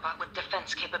of a robot with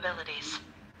defense capabilities.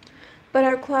 But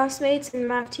our classmates and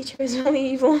math teacher is really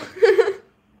evil.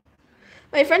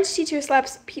 My French teacher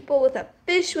slaps people with a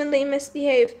fish when they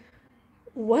misbehave.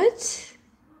 What?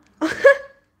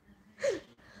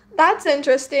 That's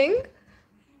interesting.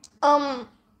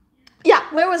 Yeah,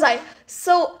 where was I?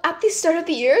 So at the start of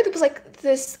the year, there was like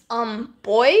this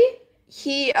boy.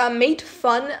 He made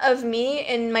fun of me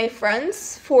and my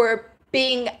friends for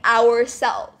being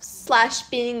ourselves /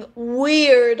 being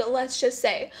weird, let's just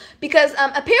say, because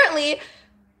apparently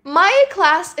my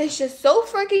class is just so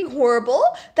freaking horrible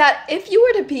that if you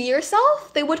were to be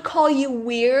yourself, they would call you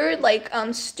weird, like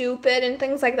stupid and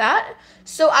things like that.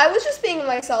 So I was just being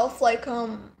myself, like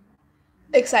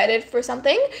excited for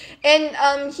something,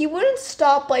 and he wouldn't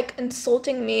stop like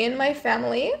insulting me and my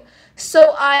family.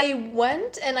 So I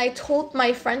went and I told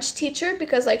my French teacher,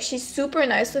 because like she's super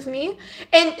nice with me,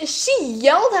 and she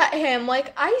yelled at him.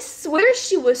 Like, I swear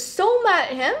she was so mad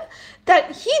at him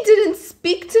that he didn't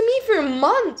speak to me for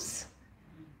months.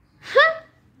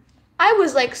 I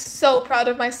was like so proud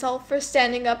of myself for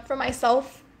standing up for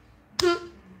myself.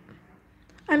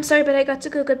 I'm sorry, but I got to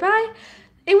go. Goodbye.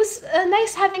 It was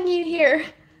nice having you here.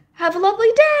 Have a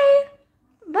lovely day.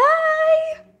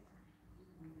 Bye.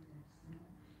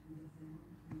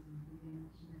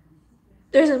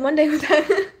 There isn't one day with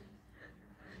that.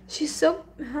 She's so...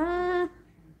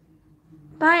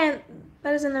 Bye.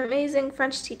 That is an amazing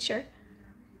French teacher.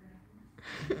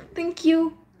 Thank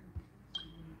you.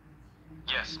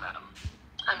 Yes, madam.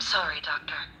 I'm sorry,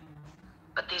 Doctor,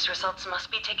 but these results must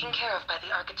be taken care of by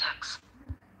the architects.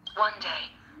 One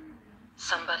day,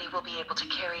 somebody will be able to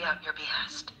carry out your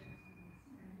behest.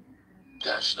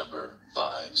 Cache number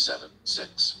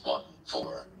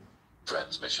 57614.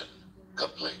 Transmission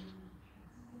complete.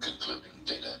 Concluding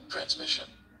data transmission.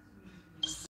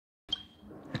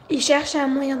 Il cherche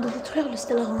un moyen de détruire le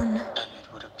Stellaron. And it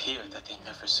would appear that they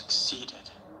never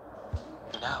succeeded.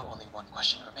 Now only one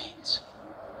question remains.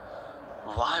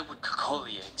 Why would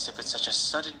Cocolia exhibit such a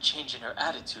sudden change in her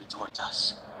attitude towards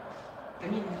us?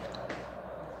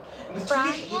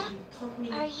 Bragia,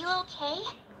 are you okay?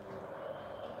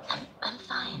 I'm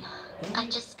fine. I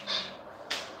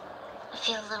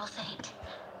feel a little faint.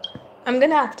 I'm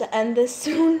gonna have to end this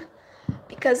soon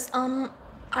because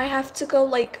I have to go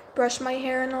like brush my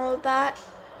hair and all of that,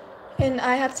 and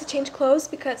I have to change clothes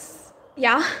because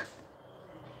yeah.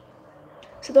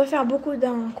 Ça doit faire beaucoup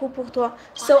d'un coup pour toi.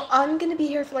 So I'm gonna be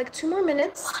here for like 2 more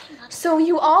minutes. So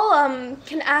you all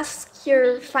can ask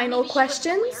your final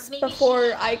questions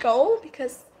before I go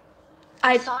because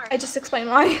I just explained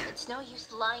why. It's no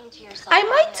use lying to yourself. I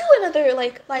might do another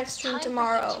like live stream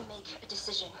tomorrow. To make a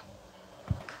decision.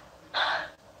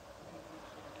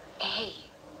 Hey,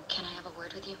 can I have a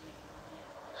word with you?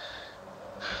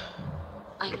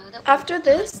 I know that after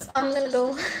this, I'm gonna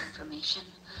go. Information,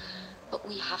 but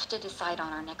we have to decide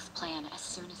on our next plan as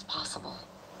soon as possible.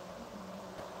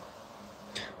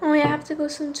 Oh, yeah, I have to go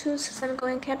soon too since I'm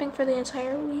going camping for the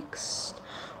entire weeks.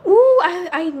 Ooh,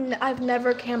 I've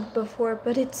never camped before,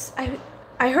 but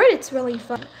I heard it's really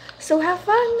fun. So have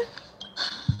fun.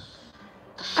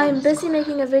 I'm busy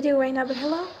making a video right now, but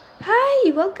hello.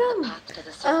 Hi, welcome.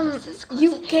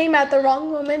 You came at the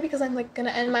wrong moment because I'm like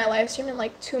gonna end my live stream in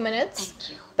like 2 minutes. Thank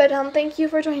you. But thank you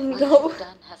for joining me though. What you've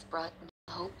done has brought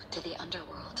hope to the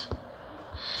underworld.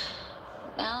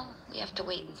 Now we have to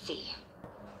wait and see.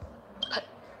 But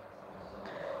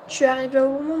Je suis arrivée au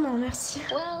bon moment, merci.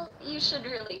 Well, you should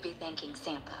really be thanking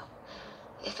Sampo.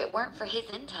 If it weren't for his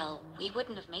intel, we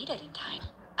wouldn't have made it in time.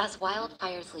 As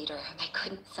Wildfire's leader, I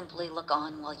couldn't simply look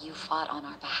on while you fought on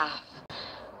our behalf.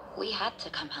 We had to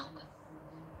come help.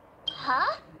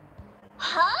 Huh?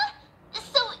 Huh?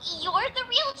 So you're the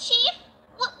real chief?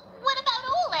 What about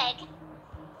Oleg?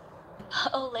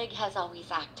 Oleg has always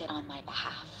acted on my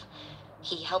behalf.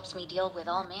 He helps me deal with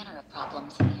all manner of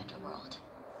problems in the underworld.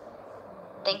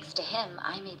 Thanks to him,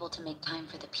 I'm able to make time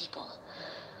for the people.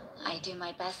 I do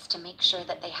my best to make sure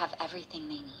that they have everything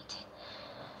they need.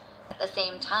 At the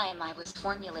same time, I was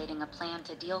formulating a plan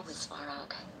to deal with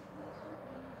Svarog.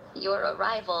 Your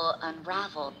arrival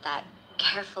unraveled that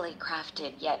carefully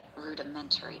crafted yet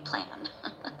rudimentary plan.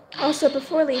 Also,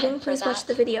 before leaving, please watch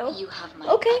the video.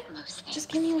 Okay, just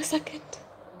give me a second.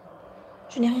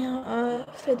 Je n'ai rien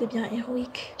fait de bien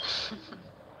héroïque.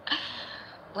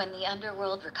 When the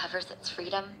underworld recovers its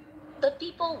freedom, the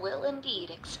people will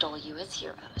indeed extol you as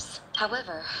heroes.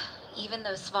 However, even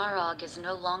though Svarog is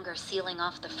no longer sealing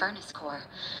off the furnace core,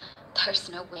 there's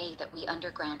no way that we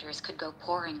undergrounders could go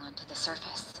pouring onto the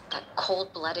surface. That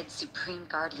cold-blooded Supreme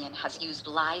Guardian has used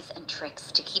lies and tricks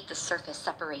to keep the surface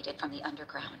separated from the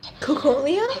underground.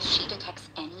 Cocolia? If she detects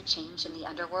any change in the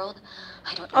underworld,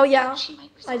 I don't know what she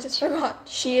might resort I just forgot.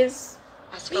 She is...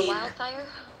 As for Wildfire,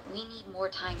 we need more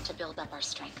time to build up our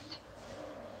strength.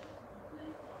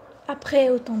 Après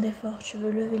autant d'efforts, tu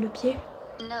veux lever le pied?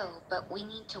 No, but we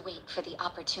need to wait for the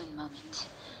opportune moment.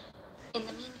 In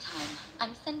the meantime,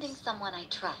 I'm sending someone I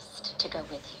trust to go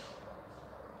with you.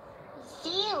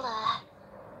 Zila.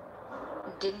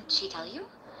 Didn't she tell you?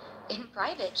 In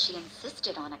private, she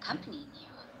insisted on accompanying you.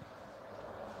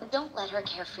 Don't let her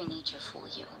carefree nature fool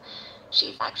you.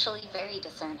 She's actually very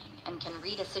discerning and can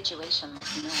read a situation like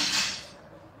no one else.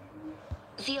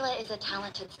 Zila is a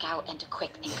talented scout and a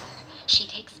quick thinker. She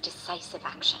takes decisive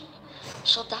action.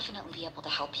 She'll definitely be able to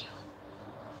help you.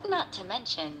 Not to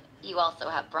mention, you also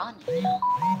have Branya now.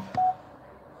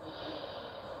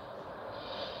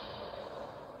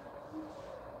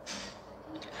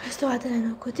 Restaurateur à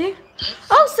nos côtés.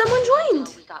 Oh, someone joined!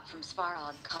 What we got from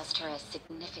Svarog caused her a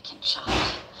significant shock.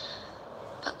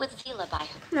 But with Zila by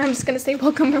her... I'm just gonna say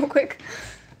welcome real quick.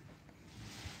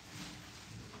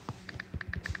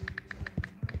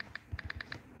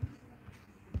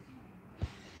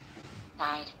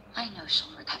 I know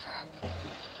she'll recover.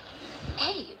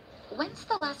 Hey, When's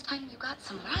the last time you got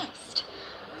some rest?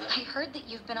 I heard that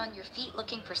you've been on your feet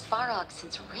looking for Sparog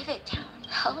since Rivet Town.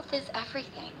 Health is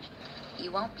everything.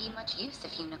 You won't be much use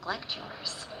if you neglect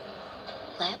yours.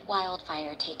 Let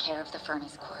Wildfire take care of the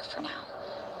furnace core for now.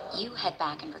 You head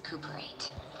back and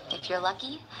recuperate. If you're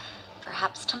lucky,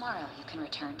 perhaps tomorrow you can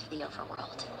return to the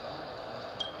overworld.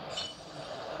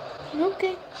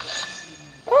 Okay.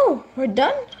 Oh, we're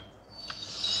done?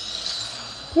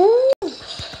 Woo!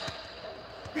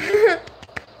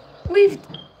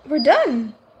 We're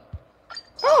done.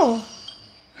 Oh.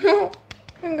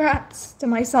 Congrats to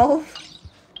myself.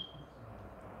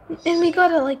 And we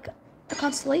got a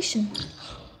constellation.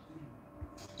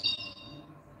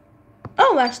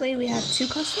 Oh, actually we have 2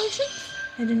 constellations?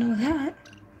 I didn't know that.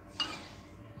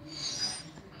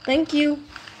 Thank you.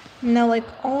 Now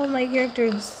all of my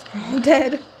characters are all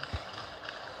dead.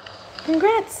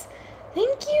 Congrats.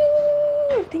 Thank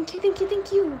you. Thank you, thank you,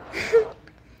 thank you.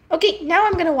 Okay, now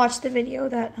I'm gonna watch the video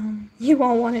that you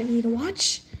all wanted me to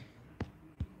watch.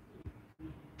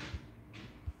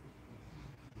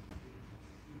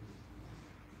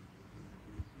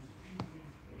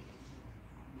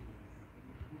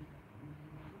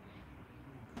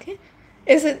 Okay.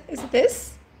 Is it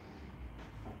this?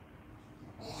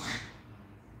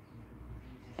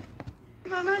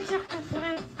 Ma matière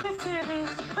préférée,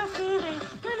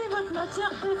 quelle est votre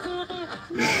matière préférée?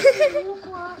 Ou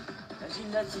quoi? La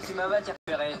gymnastique, c'est ma matière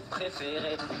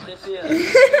préférée.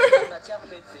 Matière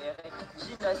préférée,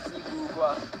 gymnastique ou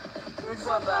quoi? Une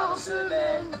fois par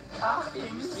semaine, art et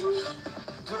musique.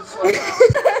 2 fois par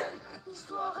semaine,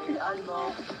 histoire et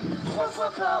allemand. 3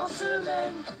 fois par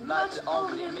semaine, maths,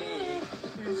 anglais, mais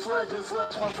 1 fois, 2 fois,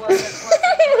 3 fois, 4 fois,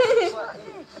 5 fois,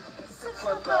 7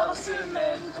 fois par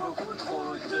semaine, beaucoup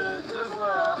trop de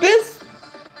devoirs.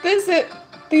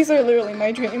 These are literally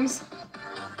my dreams.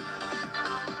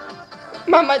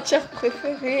 Ma matière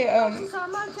préférée,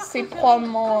 c'est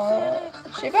probablement,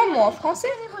 je sais pas moi, en français.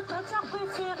 Quelle est votre matière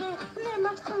préférée? Les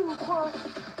maths ou quoi?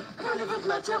 Quelle est votre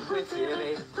matière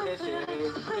préférée?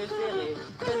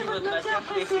 Quelle est votre matière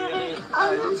préférée?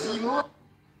 Allons-y, moi.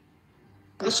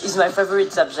 English is my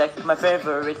favorite subject, my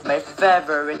favorite.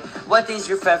 What is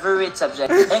your favorite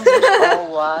subject? English or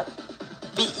what?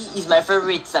 PE is my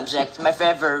favorite subject, my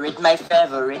favorite.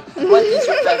 What is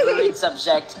your favorite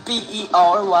subject? PE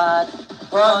or what?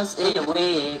 Once in a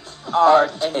week,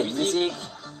 art and music.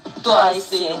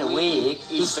 Twice in a week,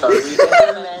 history and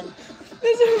German.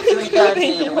 3 times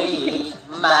in a week,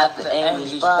 math and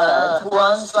English. But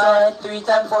once, twice, 3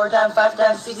 times, 4 times, 5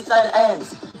 times, 6 times, and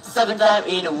 7 times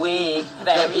in a week.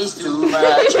 There is too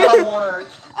much homework.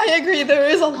 I agree, there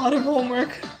is a lot of homework.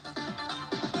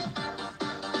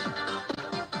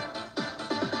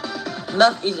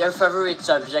 Math is her favorite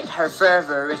subject, her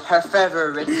favorite.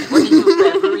 What is your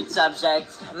favorite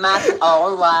subject? Math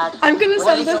or what? I'm gonna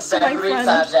send this to my friend.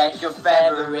 Subject, your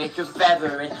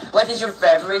favorite. What is your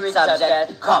favorite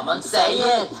subject? Come on, say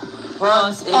it.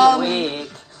 Once in a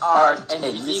week, art and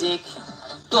music.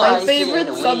 My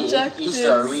favorite subject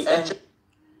history and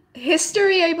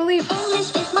history, I believe.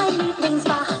 English is my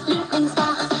Lieblingsfach.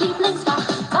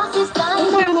 Was ist dein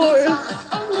Oh my lord.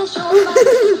 English or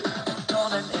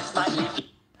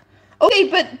Okay,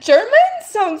 but German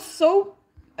sounds so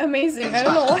amazing. I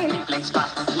don't know why.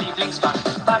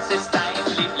 Was ist dein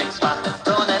Lieblingsfach?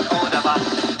 Turnen oder was?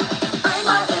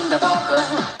 Einmal in der Woche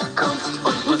Kunst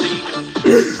und Musik.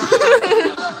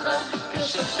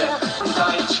 Geschichte und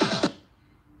Deutsch.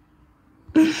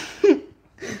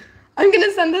 I'm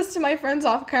gonna send this to my friends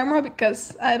off camera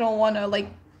because I don't want to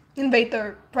invade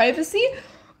their privacy.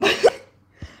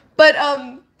 But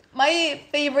my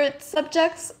favorite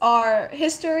subjects are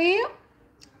history,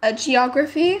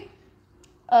 geography,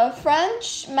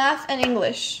 French, math, and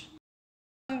English.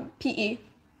 PE.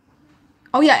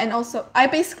 Oh yeah, and also I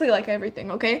basically like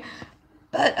everything, okay?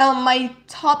 But my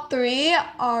top 3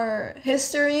 are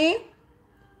history,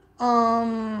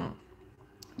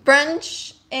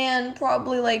 French, and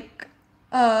probably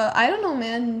I don't know,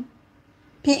 man.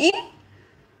 PE?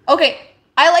 Okay.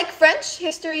 I like French,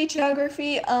 history,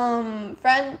 geography, oh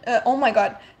my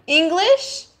god,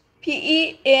 English,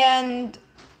 PE, and,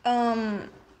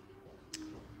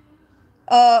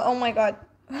 oh my god,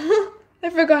 I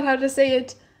forgot how to say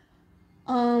it,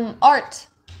 art,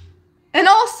 and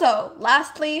also,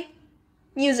 lastly,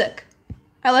 music.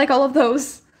 I like all of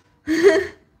those.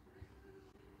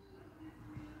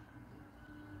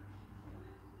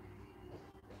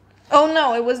 Oh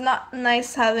no, it was not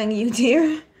nice having you,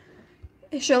 dear.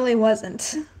 It surely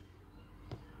wasn't.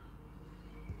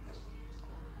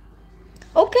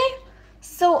 Okay,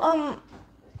 so,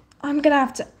 I'm gonna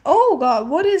have to... Oh god,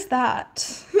 what is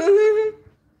that?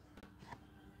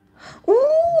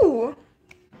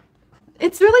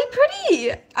 It's really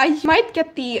pretty. I might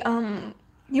get the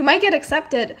you might get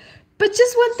accepted, but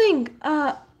just one thing.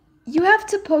 You have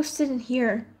to post it in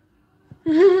here.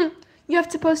 You have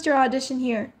to post your audition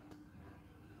here.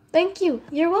 Thank you.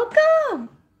 You're welcome.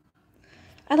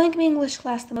 I like my English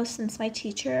class the most since my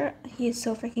teacher, he is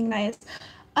so freaking nice.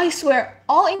 I swear,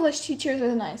 all English teachers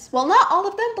are nice. Well, not all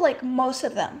of them, but like most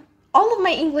of them. All of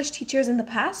my English teachers in the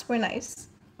past were nice.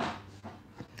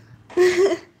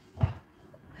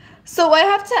 So I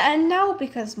have to end now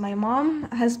because my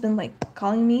mom has been like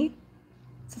calling me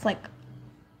since like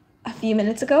a few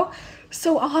minutes ago.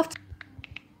 So I'll have to...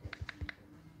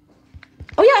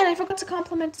 Oh yeah, and I forgot to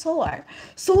compliment Solar.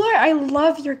 Solar, I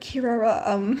love your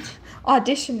Kirara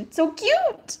audition. It's so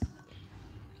cute.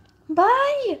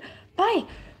 Bye. Bye.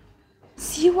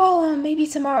 See you all maybe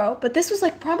tomorrow. But this was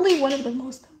like probably one of the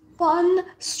most fun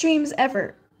streams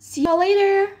ever. See y'all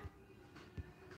later.